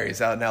name's Jerry.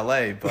 He's out in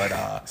L.A.,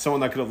 but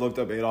someone that could have looked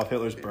up Adolf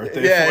Hitler's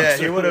birthday. Yeah,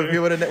 he would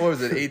have. What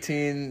was it?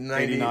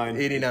 89.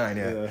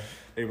 Yeah.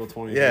 April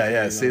 20th.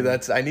 Yeah. See,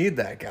 I need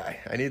that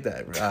guy. I need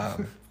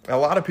that. A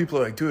lot of people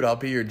are like, dude, I'll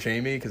be your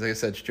Jamie, because like I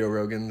said, it's Joe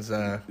Rogan's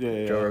Joe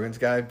Rogan's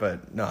guy.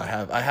 But no,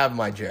 I have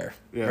my Jer.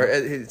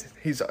 Yeah.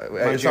 He's our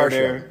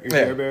Bear. Your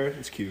Bear Bear.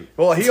 It's cute.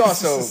 Well,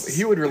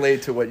 he would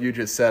relate to what you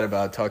just said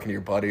about talking to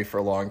your buddy for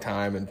a long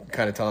time and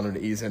kind of telling him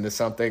to ease into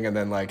something, and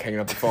then like hanging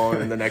up the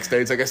phone, and the next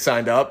day it's like I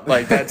signed up.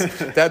 Like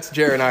that's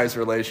Jer and I's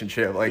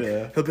relationship. Like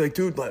he'll be like,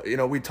 dude,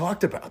 we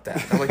talked about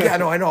that. I'm like, yeah,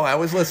 no, I know, I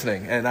was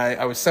listening, and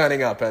I was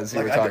signing up as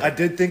you were talking. I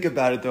did think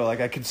about it though.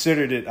 Like I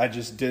considered it. I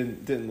just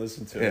didn't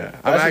listen to it.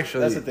 Yeah,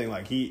 that's the thing.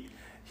 Like he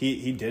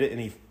did it,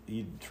 and he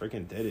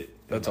freaking did it.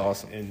 That's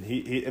awesome. And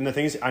he and the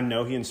thing is, I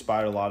know he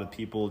inspired a lot of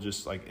people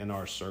just like in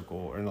our circle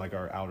or in like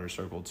our outer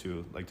circle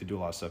too, like to do a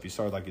lot of stuff. He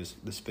started like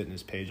this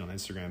fitness page on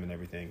Instagram and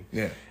everything.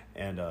 Yeah.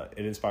 And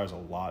it inspires a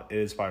lot. It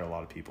inspired a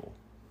lot of people.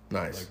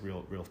 Nice. Like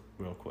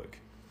real quick.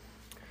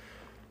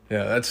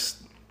 Yeah,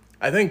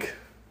 I think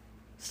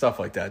stuff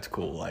like that's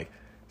cool. Like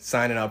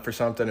signing up for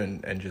something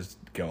and just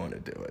going to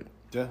do it.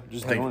 Yeah,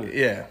 just doing it.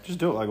 Yeah. Just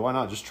do it. Like, why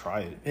not? Just try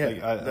it. Yeah.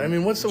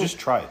 Like, just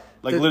try it.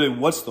 Like, literally,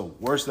 what's the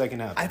worst that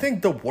can happen? I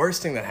think the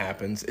worst thing that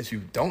happens is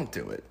you don't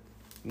do it.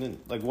 And then,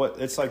 like,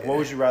 what? It's like, what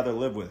would you rather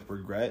live with?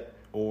 Regret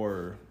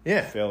or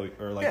failure?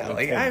 Or like,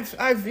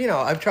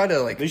 I've tried to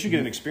like. At least you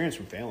get an experience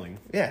from failing.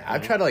 Yeah,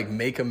 I've tried to like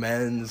make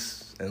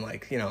amends and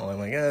like, I'm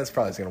like, that's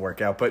probably gonna work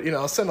out. But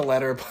I'll send a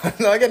letter,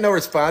 but I get no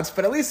response.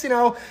 But at least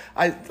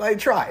I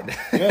tried.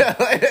 Yeah,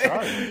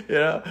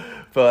 tried.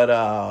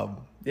 But.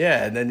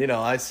 Yeah, and then,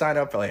 I signed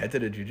up for, I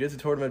did a jiu-jitsu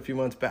tournament a few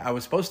months back. I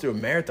was supposed to do a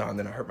marathon,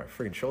 then I hurt my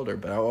freaking shoulder,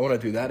 but I want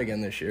to do that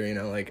again this year,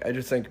 I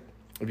just think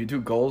if you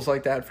do goals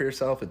like that for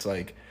yourself, it's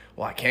like,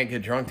 well, I can't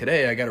get drunk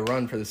today, I got to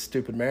run for this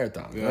stupid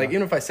marathon. Yeah. Like,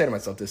 even if I say to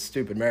myself, this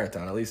stupid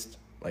marathon, at least,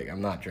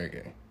 I'm not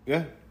drinking.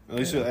 Yeah, at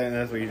least, and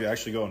that's like if you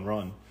actually go and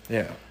run.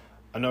 Yeah.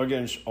 I know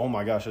again, oh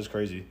my gosh, that's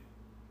crazy.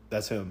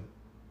 That's him.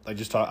 I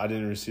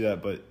didn't even see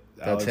that, but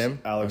that's him?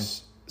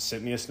 Alex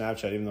sent me a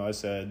Snapchat, even though I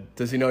said...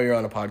 Does he know you're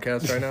on a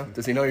podcast right now?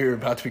 Does he know you're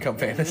about to become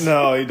famous?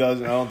 No, he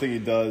doesn't. I don't think he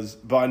does.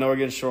 But I know we're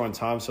getting short on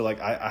time, so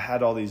I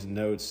had all these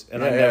notes,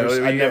 and I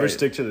never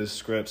stick to the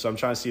script, so I'm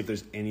trying to see if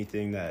there's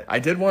anything that... I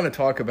did want to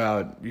talk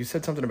about... You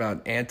said something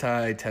about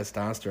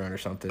anti-testosterone or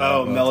something.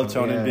 Oh,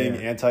 melatonin being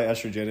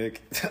anti-estrogenic.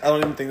 I don't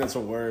even think that's a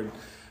word.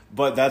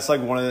 But that's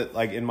one of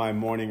the... in my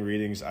morning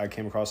readings, I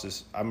came across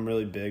this... I'm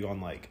really big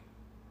on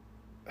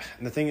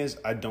And the thing is,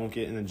 I don't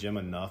get in the gym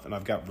enough, and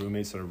I've got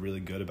roommates that are really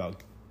good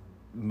about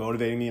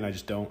motivating me, and I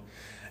just don't.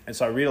 And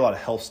so I read a lot of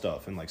health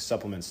stuff and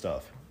supplement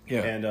stuff.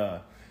 Yeah. And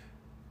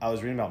I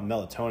was reading about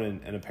melatonin,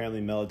 and apparently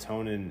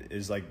melatonin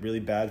is really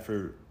bad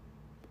for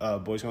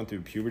boys going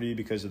through puberty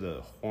because of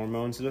the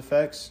hormones it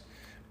affects.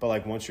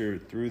 But once you're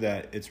through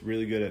that, it's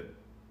really good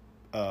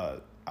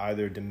at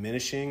either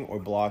diminishing or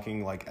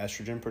blocking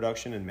estrogen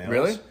production in males.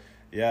 Really?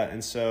 Yeah,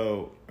 and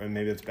so, and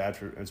maybe it's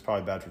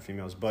probably bad for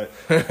females, but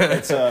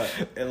it's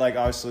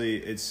obviously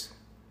it's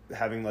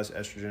having less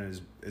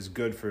estrogen is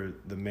good for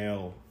the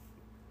male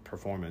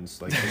performance,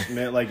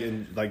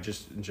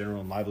 just in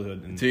general in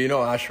livelihood. And do you know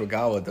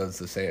ashwagandha does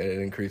the same? It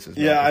increases.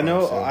 Yeah, I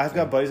know. I've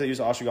got buddies that use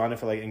ashwagandha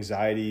for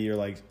anxiety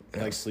or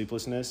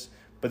sleeplessness,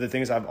 But the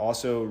thing is, I've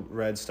also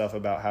read stuff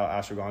about how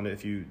ashwagandha,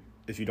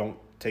 if you don't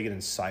take it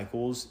in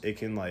cycles, it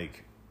can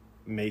like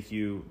make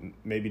you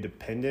maybe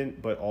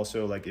dependent, but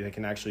also like it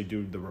can actually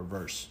do the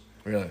reverse.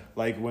 Really?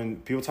 Like when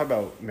people talk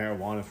about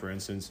marijuana, for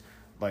instance,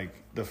 like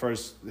the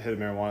first hit of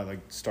marijuana like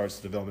starts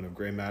the development of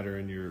gray matter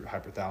in your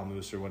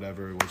hypothalamus or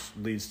whatever, which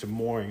leads to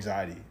more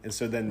anxiety. And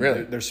so then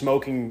they're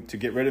smoking to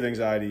get rid of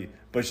anxiety,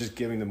 but it's just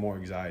giving them more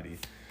anxiety.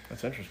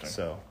 That's interesting.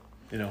 So,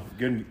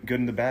 good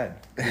and the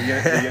bad. The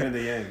yin and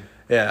the yang.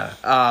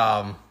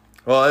 Yeah.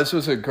 Well, this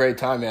was a great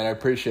time, man. I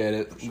appreciate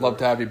it. Sure. Love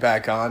to have you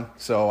back on.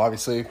 So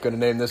obviously, going to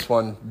name this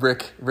one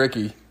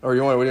Ricky, or what do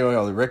you want to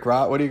call it? Rick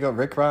Rod? What do you go?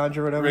 Rick Rod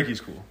or whatever? Ricky's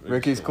cool.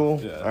 Ricky's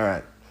cool. Yeah. All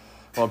right.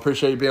 Well, I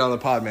appreciate you being on the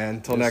pod, man.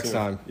 Until next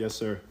time. Yes,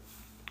 sir.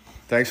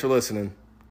 Thanks for listening.